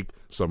to take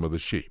some of the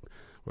sheep.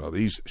 Well,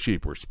 these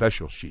sheep were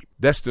special sheep,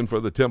 destined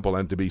for the temple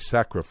and to be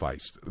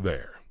sacrificed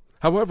there.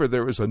 However,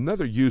 there is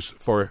another use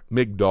for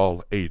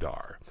Migdal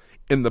Adar.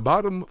 In the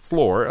bottom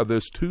floor of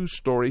this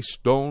 2-story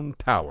stone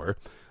tower,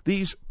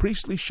 these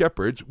priestly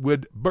shepherds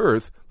would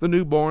birth the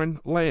newborn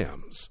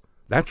lambs.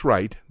 That's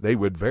right, they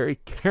would very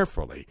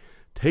carefully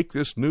take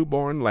this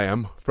newborn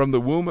lamb from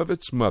the womb of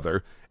its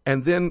mother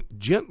and then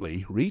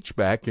gently reach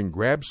back and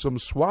grab some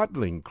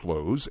swaddling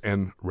clothes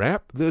and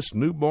wrap this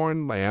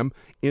newborn lamb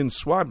in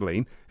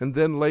swaddling and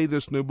then lay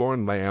this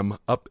newborn lamb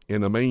up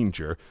in a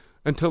manger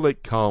until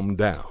it calmed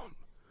down.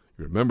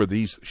 Remember,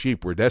 these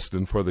sheep were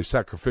destined for the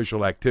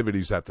sacrificial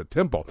activities at the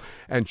temple,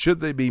 and should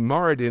they be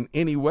marred in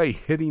any way,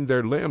 hitting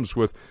their limbs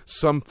with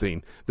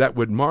something that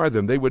would mar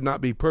them, they would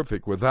not be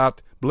perfect,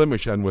 without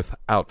blemish and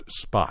without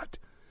spot.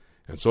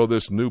 And so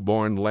this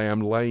newborn lamb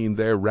laying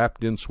there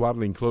wrapped in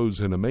swaddling clothes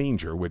in a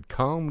manger would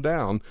calm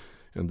down,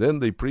 and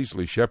then the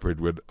priestly shepherd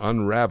would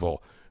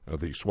unravel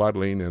the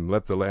swaddling and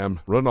let the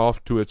lamb run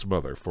off to its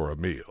mother for a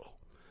meal.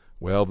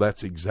 Well,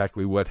 that's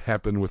exactly what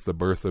happened with the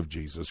birth of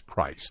Jesus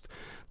Christ.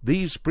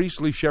 These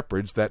priestly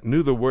shepherds that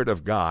knew the Word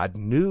of God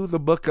knew the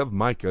book of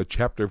Micah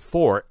chapter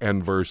 4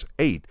 and verse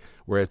 8,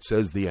 where it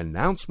says the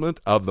announcement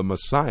of the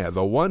Messiah,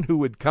 the one who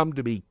would come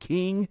to be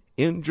king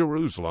in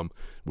Jerusalem,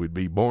 would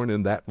be born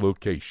in that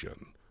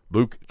location.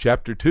 Luke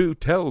chapter 2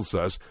 tells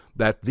us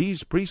that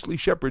these priestly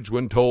shepherds,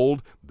 when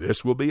told,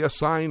 "This will be a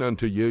sign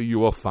unto you, you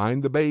will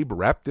find the babe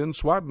wrapped in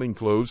swaddling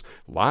clothes,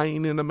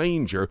 lying in a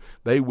manger,"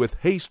 they with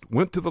haste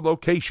went to the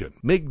location,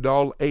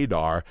 Migdal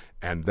Adar,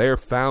 and there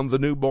found the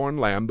newborn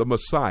lamb, the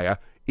Messiah,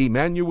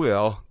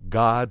 Emmanuel,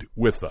 God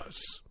with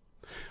us.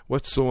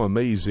 What's so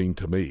amazing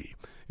to me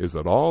is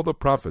that all the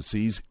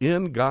prophecies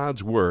in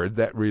God's Word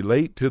that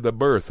relate to the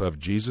birth of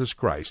Jesus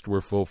Christ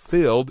were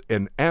fulfilled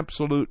in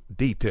absolute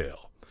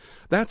detail.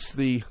 That's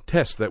the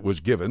test that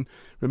was given.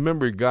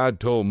 Remember, God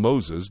told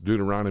Moses,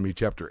 Deuteronomy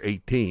chapter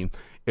 18,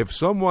 "If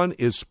someone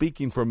is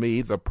speaking for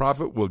me, the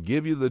prophet will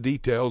give you the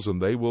details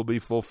and they will be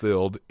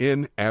fulfilled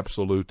in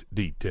absolute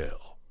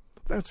detail."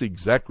 That's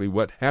exactly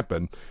what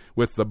happened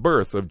with the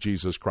birth of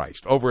Jesus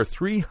Christ. Over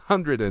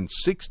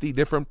 360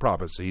 different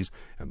prophecies,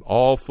 and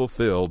all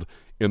fulfilled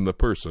in the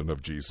person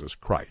of Jesus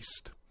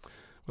Christ.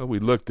 Well, we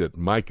looked at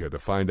Micah to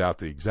find out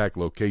the exact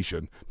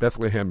location.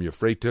 Bethlehem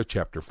Ephratah,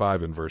 chapter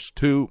 5 and verse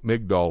 2.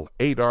 Migdal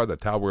Adar, the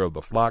Tower of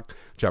the Flock,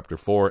 chapter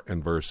 4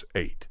 and verse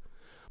 8.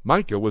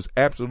 Micah was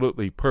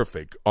absolutely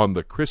perfect on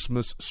the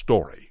Christmas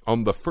story,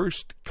 on the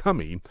first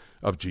coming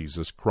of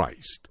Jesus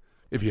Christ.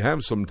 If you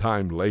have some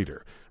time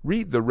later,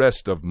 read the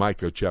rest of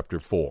Micah chapter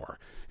 4.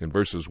 In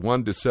verses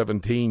 1 to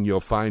 17,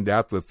 you'll find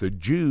out that the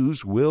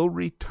Jews will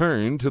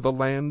return to the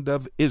land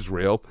of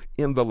Israel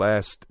in the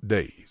last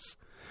days,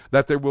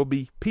 that there will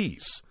be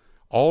peace.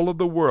 All of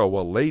the world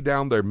will lay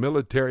down their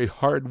military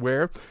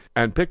hardware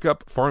and pick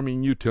up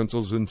farming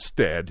utensils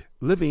instead,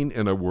 living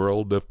in a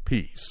world of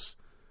peace.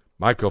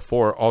 Micah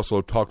 4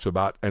 also talks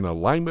about an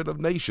alignment of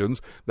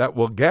nations that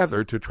will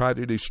gather to try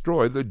to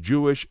destroy the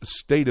Jewish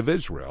state of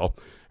Israel.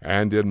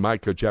 And in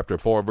Micah chapter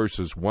 4,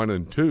 verses 1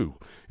 and 2,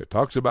 it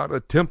talks about a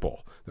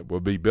temple that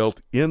will be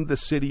built in the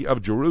city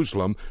of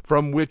Jerusalem,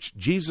 from which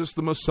Jesus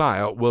the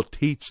Messiah will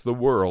teach the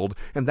world,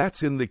 and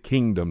that's in the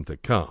kingdom to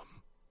come.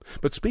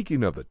 But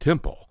speaking of the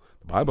temple,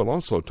 the Bible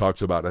also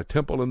talks about a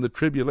temple in the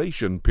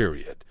tribulation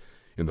period.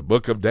 In the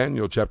book of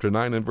Daniel, chapter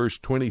 9 and verse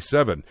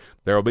 27,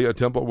 there will be a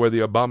temple where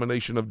the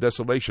abomination of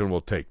desolation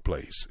will take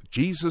place.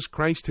 Jesus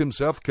Christ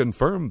himself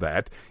confirmed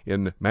that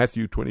in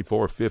Matthew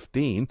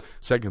 24:15.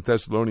 2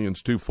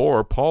 Thessalonians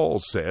 2:4, Paul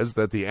says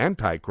that the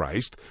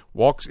Antichrist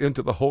walks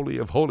into the Holy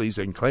of Holies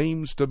and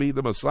claims to be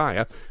the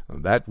Messiah,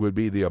 and that would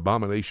be the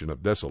abomination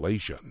of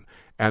desolation.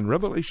 And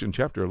Revelation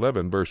chapter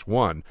 11, verse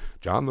 1,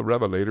 John the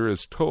Revelator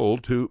is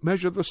told to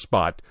measure the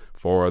spot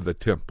for the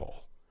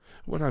temple.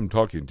 What I'm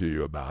talking to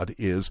you about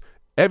is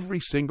every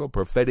single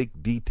prophetic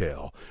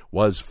detail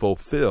was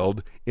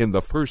fulfilled in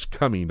the first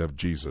coming of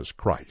Jesus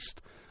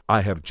Christ.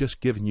 I have just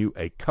given you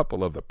a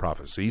couple of the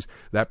prophecies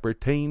that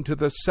pertain to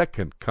the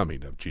second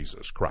coming of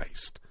Jesus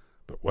Christ.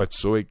 But what's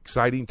so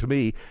exciting to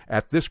me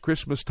at this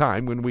Christmas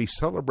time, when we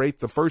celebrate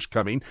the first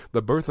coming,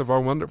 the birth of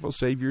our wonderful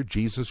Savior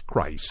Jesus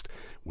Christ,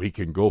 we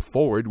can go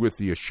forward with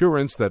the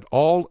assurance that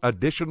all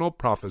additional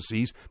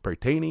prophecies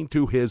pertaining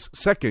to his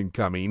second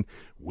coming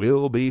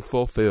will be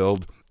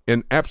fulfilled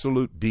in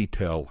absolute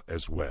detail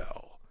as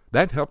well.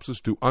 That helps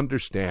us to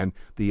understand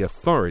the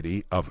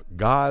authority of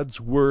God's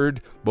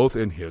Word, both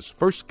in his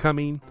first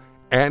coming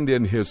and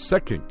in his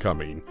second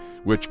coming,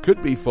 which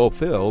could be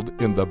fulfilled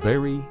in the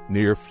very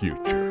near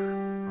future.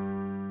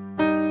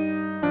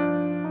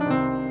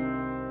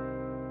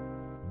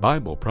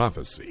 Bible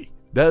prophecy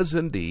does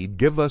indeed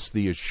give us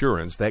the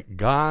assurance that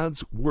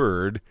God's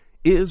Word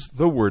is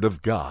the Word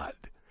of God.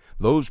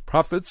 Those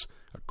prophets,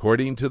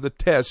 according to the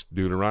test,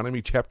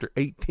 Deuteronomy chapter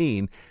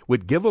 18,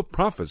 would give a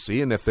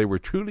prophecy, and if they were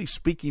truly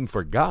speaking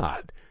for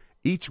God,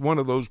 each one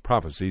of those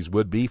prophecies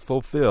would be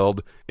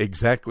fulfilled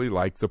exactly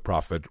like the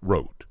prophet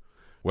wrote.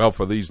 Well,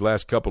 for these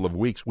last couple of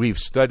weeks, we've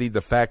studied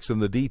the facts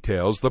and the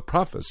details, the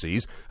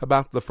prophecies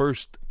about the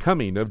first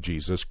coming of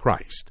Jesus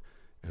Christ.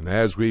 And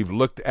as we've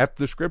looked at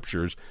the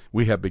Scriptures,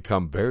 we have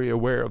become very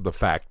aware of the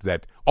fact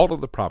that all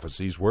of the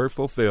prophecies were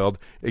fulfilled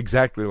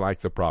exactly like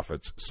the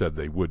prophets said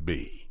they would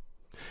be.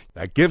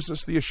 That gives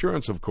us the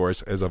assurance, of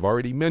course, as I've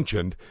already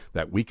mentioned,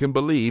 that we can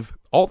believe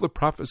all the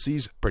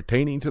prophecies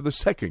pertaining to the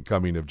second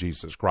coming of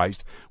Jesus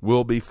Christ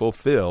will be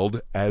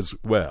fulfilled as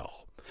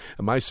well.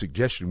 And my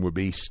suggestion would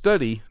be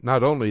study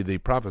not only the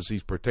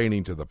prophecies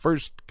pertaining to the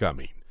first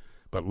coming,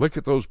 but look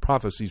at those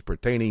prophecies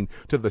pertaining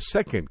to the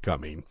second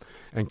coming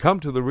and come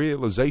to the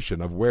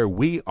realization of where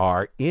we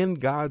are in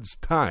God's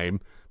time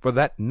for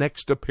that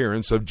next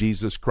appearance of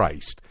Jesus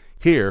Christ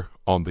here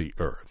on the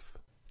earth.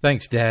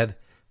 Thanks, Dad.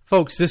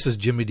 Folks, this is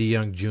Jimmy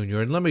DeYoung Jr.,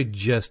 and let me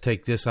just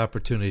take this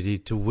opportunity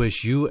to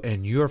wish you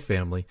and your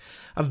family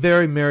a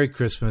very Merry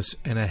Christmas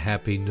and a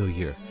Happy New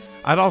Year.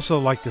 I'd also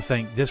like to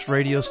thank this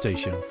radio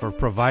station for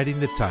providing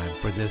the time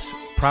for this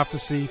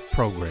prophecy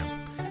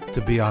program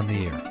to be on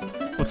the air.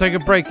 We'll take a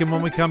break, and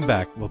when we come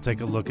back, we'll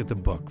take a look at the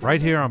book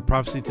right here on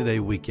Prophecy Today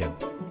Weekend.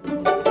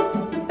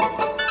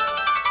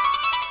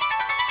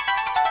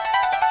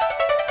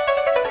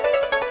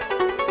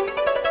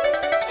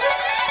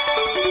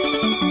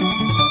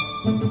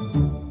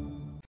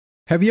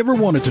 Have you ever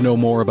wanted to know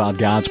more about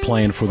God's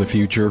plan for the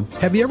future?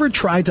 Have you ever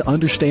tried to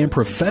understand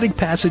prophetic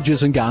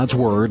passages in God's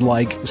Word,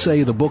 like,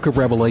 say, the book of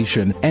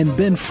Revelation, and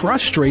been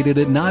frustrated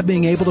at not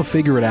being able to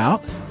figure it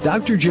out?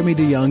 Dr. Jimmy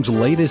DeYoung's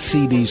latest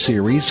CD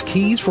series,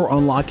 Keys for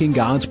Unlocking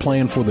God's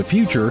Plan for the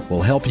Future,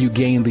 will help you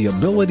gain the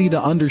ability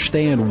to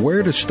understand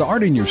where to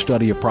start in your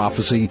study of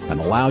prophecy and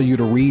allow you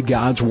to read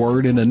God's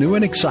Word in a new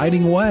and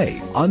exciting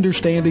way.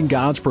 Understanding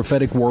God's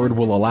prophetic Word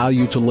will allow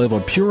you to live a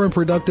pure and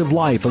productive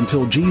life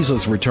until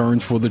Jesus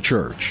returns for the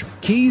church.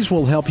 Keys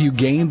will help you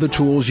gain the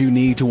tools you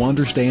need to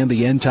understand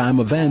the end-time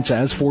events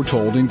as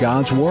foretold in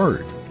God's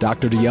Word.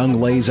 Dr. DeYoung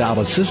lays out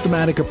a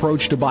systematic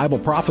approach to Bible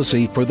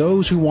prophecy for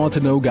those who want to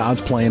know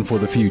God's plan for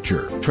the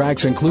future.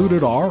 Tracks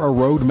included are A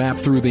Roadmap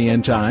Through the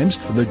End Times,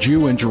 The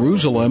Jew in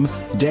Jerusalem,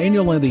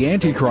 Daniel and the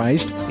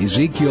Antichrist,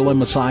 Ezekiel and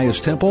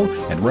Messiah's Temple,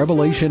 and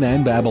Revelation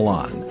and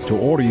Babylon. To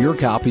order your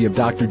copy of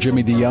Dr.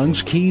 Jimmy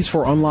DeYoung's Keys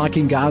for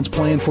Unlocking God's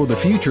Plan for the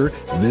Future,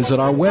 visit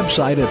our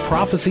website at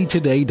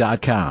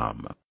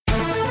prophecytoday.com.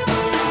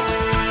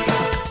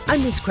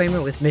 I'm Ms.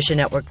 Kramer with Mission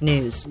Network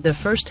News. The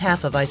first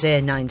half of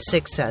Isaiah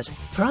 9:6 says,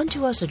 "For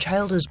unto us a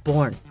child is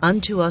born,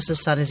 unto us a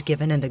son is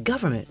given, and the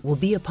government will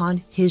be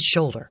upon his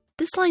shoulder."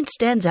 This line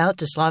stands out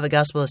to Slavic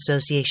Gospel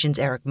Association's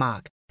Eric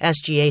Mock.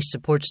 SGA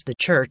supports the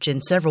church in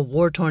several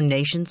war-torn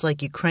nations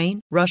like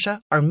Ukraine,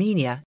 Russia,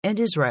 Armenia, and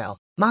Israel.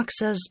 Mock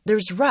says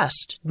there's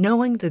rest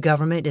knowing the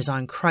government is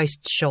on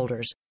Christ's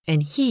shoulders,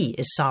 and he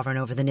is sovereign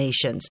over the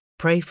nations.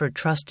 Pray for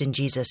trust in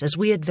Jesus as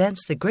we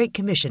advance the Great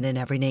Commission in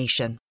every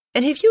nation.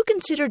 And have you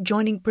considered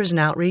joining Prison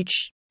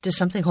Outreach? Does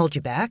something hold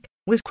you back?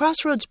 With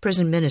Crossroads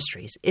Prison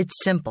Ministries, it's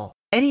simple.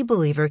 Any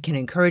believer can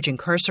encourage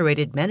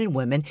incarcerated men and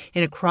women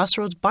in a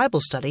Crossroads Bible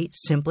study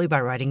simply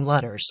by writing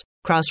letters.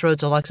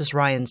 Crossroads' Alexis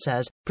Ryan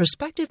says,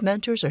 prospective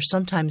mentors are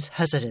sometimes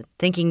hesitant,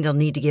 thinking they'll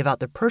need to give out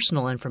their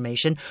personal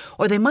information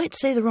or they might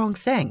say the wrong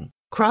thing.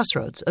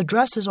 Crossroads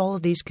addresses all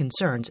of these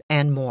concerns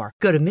and more.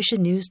 Go to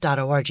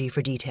missionnews.org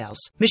for details.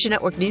 Mission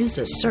Network News,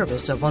 a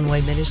service of One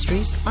Way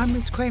Ministries. I'm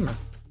Ruth Kramer.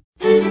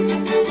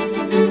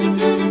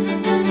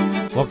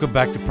 Welcome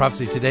back to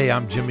Prophecy Today.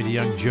 I'm Jimmy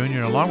DeYoung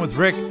Jr. Along with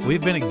Rick,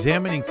 we've been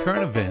examining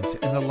current events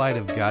in the light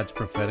of God's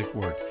prophetic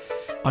word.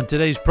 On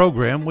today's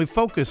program, we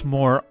focus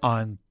more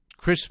on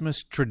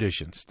Christmas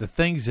traditions, the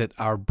things that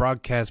our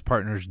broadcast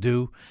partners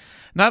do,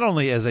 not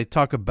only as they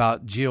talk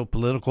about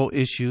geopolitical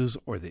issues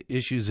or the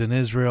issues in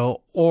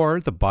Israel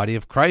or the body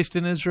of Christ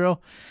in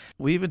Israel.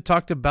 We even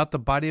talked about the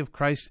body of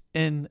Christ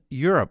in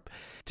Europe.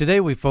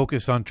 Today we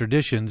focus on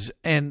traditions,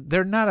 and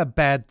they're not a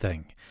bad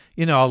thing.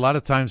 You know, a lot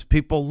of times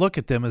people look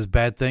at them as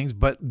bad things,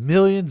 but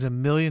millions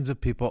and millions of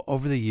people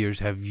over the years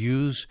have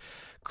used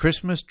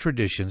Christmas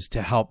traditions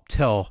to help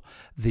tell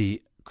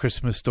the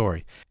Christmas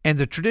story. And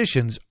the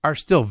traditions are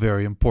still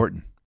very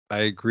important. I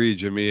agree,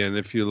 Jimmy. And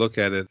if you look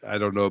at it, I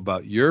don't know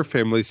about your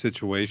family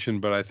situation,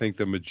 but I think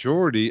the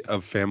majority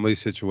of family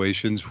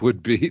situations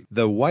would be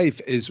the wife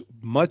is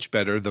much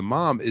better, the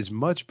mom is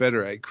much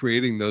better at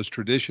creating those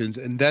traditions.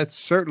 And that's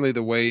certainly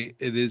the way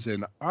it is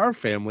in our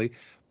family.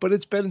 But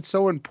it's been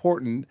so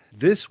important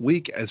this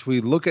week as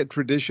we look at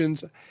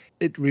traditions.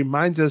 It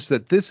reminds us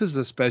that this is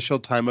a special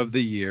time of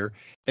the year.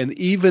 And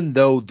even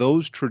though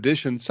those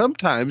traditions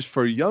sometimes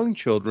for young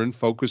children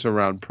focus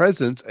around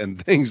presents and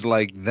things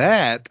like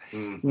that,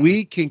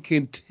 we can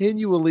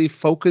continually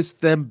focus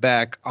them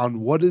back on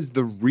what is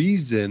the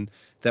reason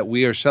that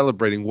we are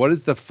celebrating. What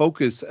is the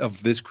focus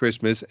of this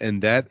Christmas?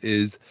 And that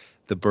is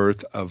the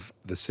birth of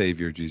the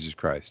Savior, Jesus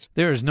Christ.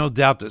 There is no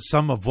doubt that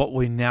some of what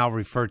we now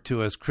refer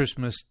to as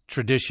Christmas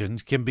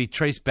traditions can be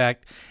traced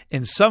back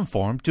in some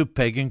form to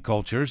pagan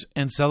cultures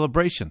and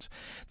celebrations.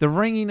 The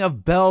ringing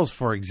of bells,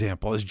 for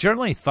example, is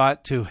generally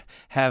thought to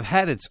have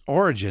had its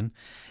origin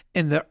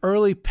in the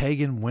early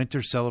pagan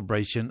winter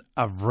celebration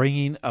of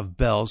ringing of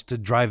bells to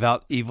drive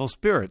out evil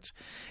spirits.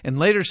 In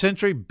later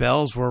century,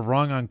 bells were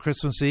rung on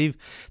Christmas Eve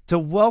to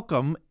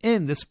welcome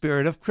in the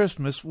spirit of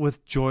Christmas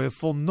with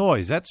joyful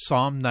noise. That's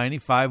Psalm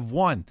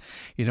 95:1.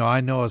 You know,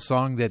 I know a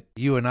song that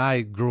you and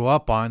I grew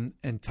up on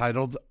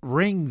entitled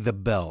Ring the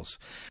Bells.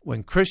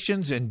 When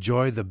Christians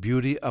enjoy the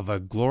beauty of a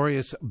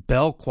glorious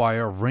bell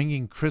choir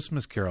ringing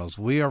Christmas carols,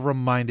 we are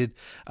reminded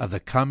of the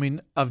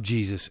coming of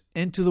Jesus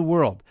into the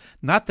world,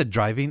 not the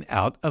driving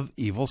out of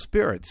evil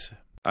spirits.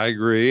 I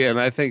agree,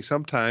 and I think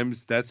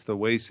sometimes that's the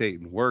way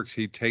Satan works.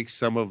 He takes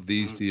some of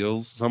these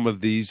deals, some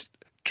of these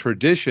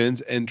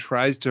traditions, and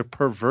tries to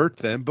pervert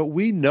them, but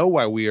we know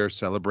why we are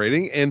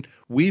celebrating, and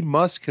we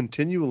must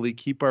continually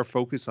keep our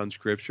focus on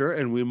Scripture,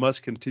 and we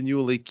must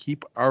continually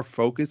keep our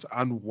focus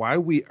on why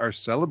we are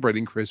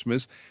celebrating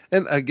Christmas.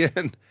 And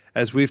again,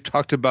 as we've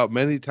talked about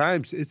many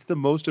times, it's the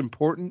most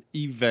important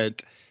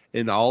event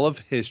in all of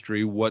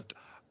history, what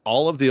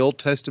all of the Old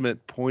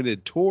Testament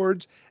pointed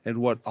towards and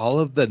what all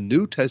of the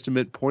New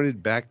Testament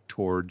pointed back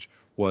towards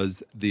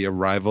was the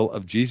arrival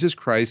of Jesus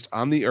Christ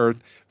on the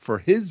earth for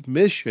his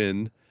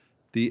mission,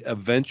 the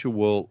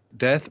eventual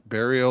death,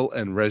 burial,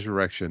 and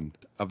resurrection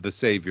of the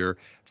Savior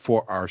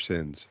for our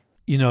sins.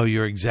 You know,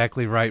 you're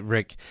exactly right,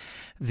 Rick.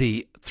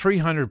 The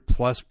 300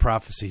 plus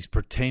prophecies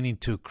pertaining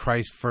to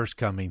Christ's first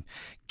coming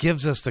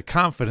gives us the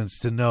confidence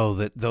to know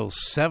that those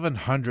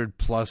 700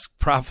 plus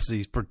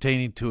prophecies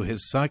pertaining to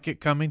his second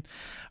coming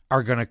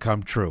are going to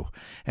come true.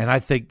 And I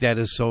think that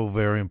is so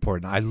very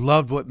important. I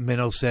loved what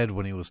Minnow said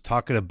when he was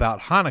talking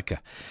about Hanukkah.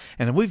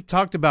 And we've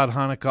talked about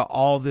Hanukkah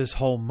all this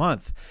whole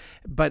month,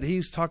 but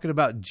he's talking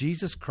about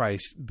Jesus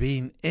Christ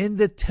being in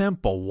the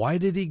temple. Why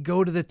did he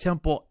go to the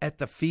temple at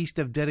the Feast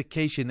of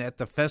Dedication, at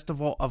the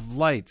Festival of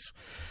Lights?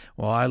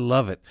 Well, I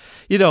love it.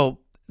 You know,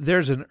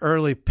 there's an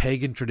early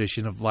pagan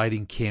tradition of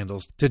lighting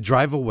candles to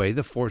drive away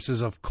the forces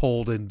of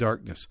cold and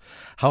darkness.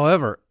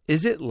 However,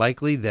 is it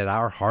likely that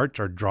our hearts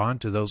are drawn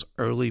to those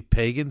early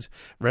pagans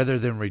rather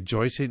than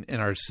rejoicing in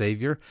our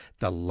Savior,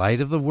 the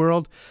light of the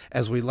world,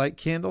 as we light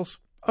candles?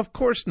 Of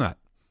course not.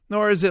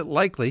 Nor is it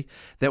likely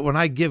that when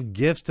I give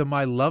gifts to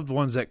my loved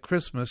ones at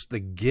Christmas, the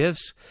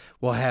gifts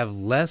will have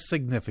less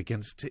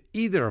significance to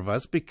either of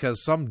us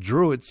because some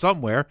druid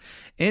somewhere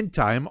in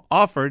time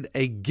offered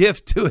a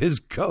gift to his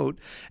goat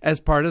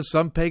as part of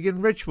some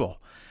pagan ritual.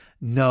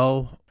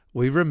 No,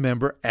 we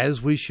remember,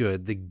 as we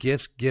should, the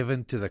gifts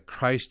given to the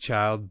Christ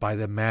child by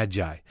the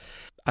Magi.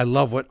 I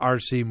love what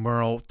R.C.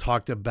 Merle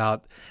talked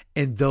about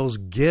and those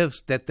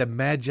gifts that the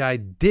Magi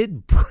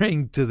did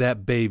bring to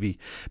that baby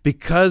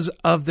because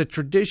of the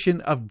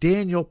tradition of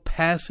Daniel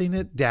passing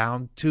it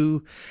down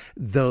to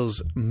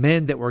those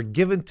men that were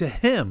given to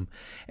him.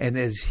 And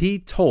as he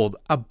told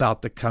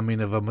about the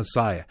coming of a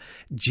Messiah,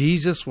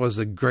 Jesus was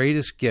the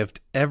greatest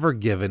gift ever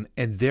given,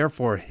 and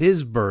therefore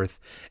his birth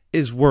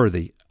is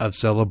worthy of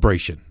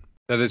celebration.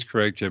 That is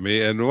correct, Jimmy.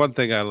 And one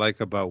thing I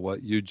like about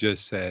what you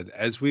just said,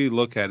 as we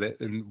look at it,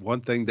 and one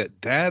thing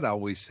that Dad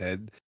always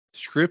said,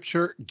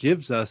 Scripture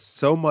gives us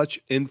so much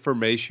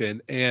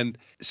information and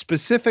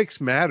specifics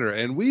matter.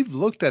 And we've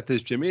looked at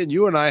this, Jimmy, and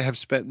you and I have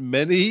spent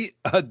many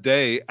a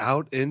day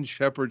out in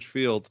Shepherd's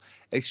Fields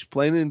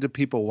explaining to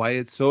people why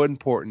it's so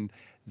important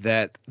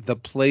that the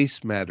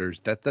place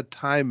matters, that the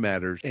time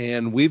matters.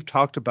 And we've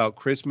talked about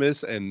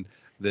Christmas and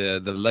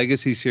the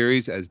Legacy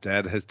series, as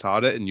Dad has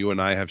taught it, and you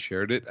and I have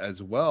shared it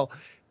as well.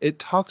 It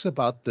talks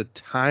about the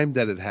time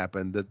that it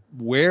happened,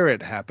 where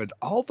it happened.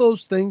 All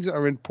those things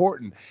are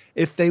important.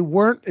 If they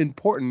weren't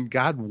important,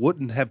 God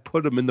wouldn't have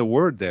put them in the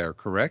Word there,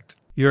 correct?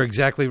 You're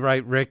exactly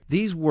right, Rick.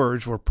 These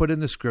words were put in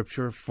the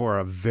Scripture for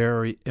a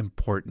very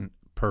important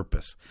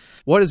purpose.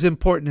 What is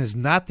important is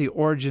not the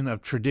origin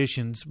of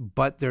traditions,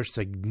 but their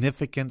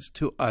significance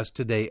to us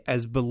today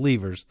as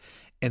believers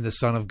in the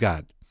Son of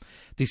God.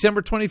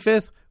 December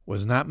 25th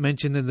was not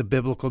mentioned in the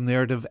biblical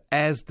narrative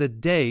as the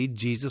day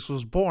Jesus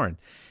was born.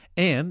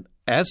 And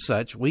as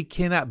such, we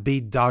cannot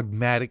be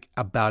dogmatic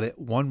about it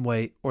one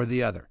way or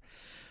the other.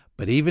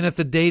 But even if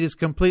the date is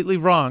completely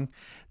wrong,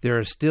 there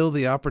is still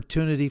the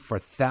opportunity for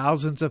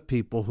thousands of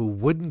people who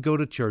wouldn't go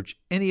to church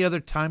any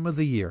other time of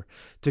the year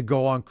to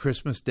go on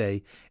Christmas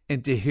Day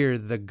and to hear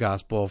the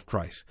gospel of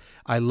Christ.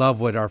 I love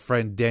what our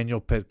friend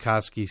Daniel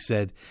Petkovsky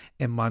said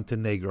in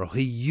Montenegro.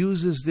 He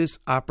uses this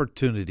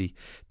opportunity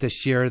to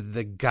share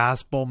the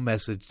gospel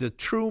message, the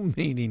true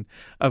meaning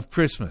of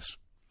Christmas.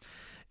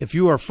 If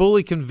you are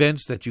fully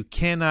convinced that you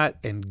cannot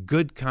in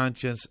good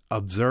conscience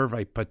observe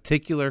a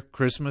particular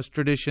Christmas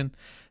tradition,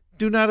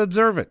 do not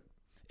observe it.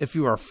 If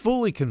you are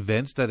fully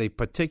convinced that a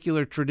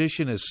particular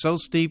tradition is so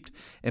steeped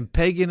in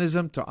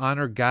paganism to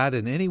honor God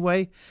in any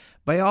way,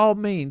 by all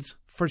means,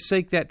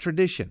 forsake that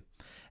tradition.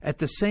 At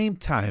the same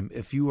time,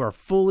 if you are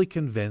fully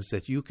convinced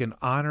that you can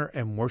honor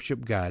and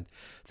worship God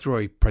through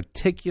a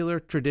particular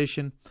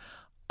tradition,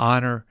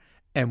 honor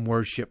and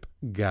worship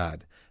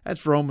God.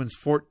 That's Romans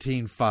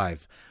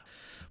 14:5.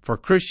 For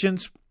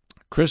Christians,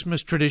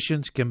 Christmas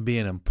traditions can be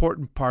an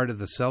important part of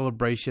the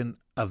celebration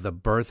of the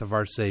birth of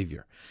our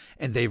Savior,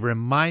 and they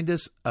remind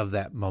us of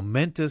that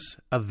momentous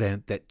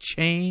event that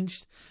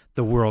changed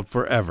the world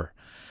forever.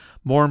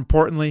 More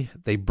importantly,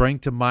 they bring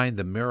to mind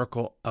the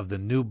miracle of the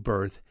new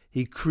birth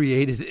He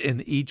created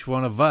in each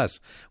one of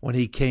us when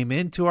He came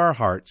into our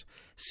hearts,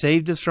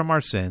 saved us from our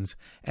sins,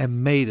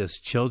 and made us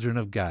children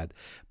of God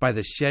by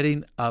the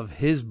shedding of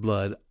His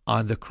blood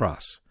on the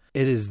cross.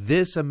 It is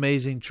this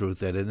amazing truth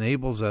that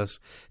enables us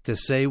to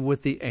say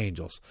with the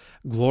angels,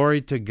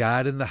 "Glory to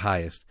God in the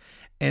highest,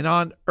 and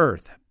on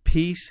earth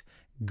peace,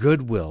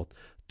 goodwill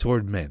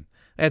toward men."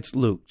 That's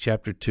Luke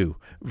chapter 2,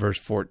 verse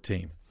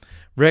 14.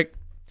 Rick,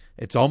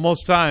 it's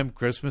almost time.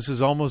 Christmas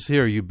is almost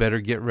here. You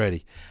better get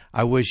ready.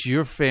 I wish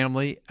your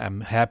family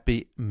a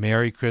happy,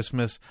 Merry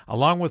Christmas,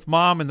 along with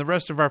Mom and the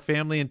rest of our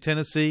family in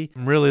Tennessee.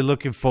 I'm really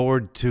looking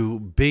forward to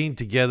being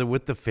together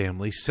with the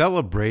family,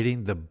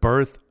 celebrating the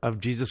birth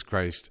of Jesus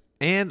Christ,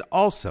 and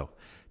also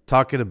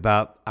talking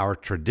about our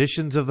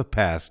traditions of the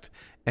past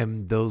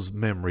and those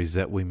memories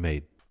that we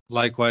made.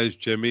 Likewise,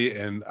 Jimmy,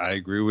 and I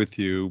agree with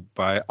you.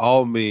 By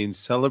all means,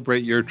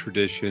 celebrate your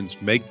traditions.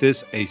 Make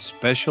this a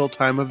special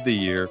time of the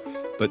year,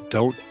 but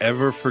don't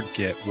ever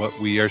forget what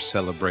we are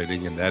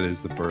celebrating, and that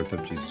is the birth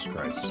of Jesus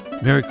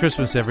Christ. Merry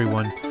Christmas,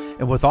 everyone.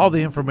 And with all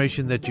the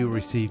information that you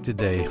received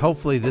today,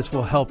 hopefully this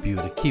will help you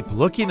to keep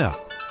looking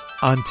up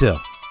until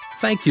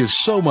Thank you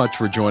so much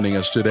for joining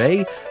us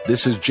today.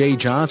 This is Jay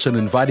Johnson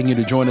inviting you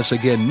to join us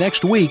again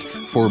next week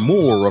for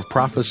more of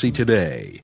Prophecy Today.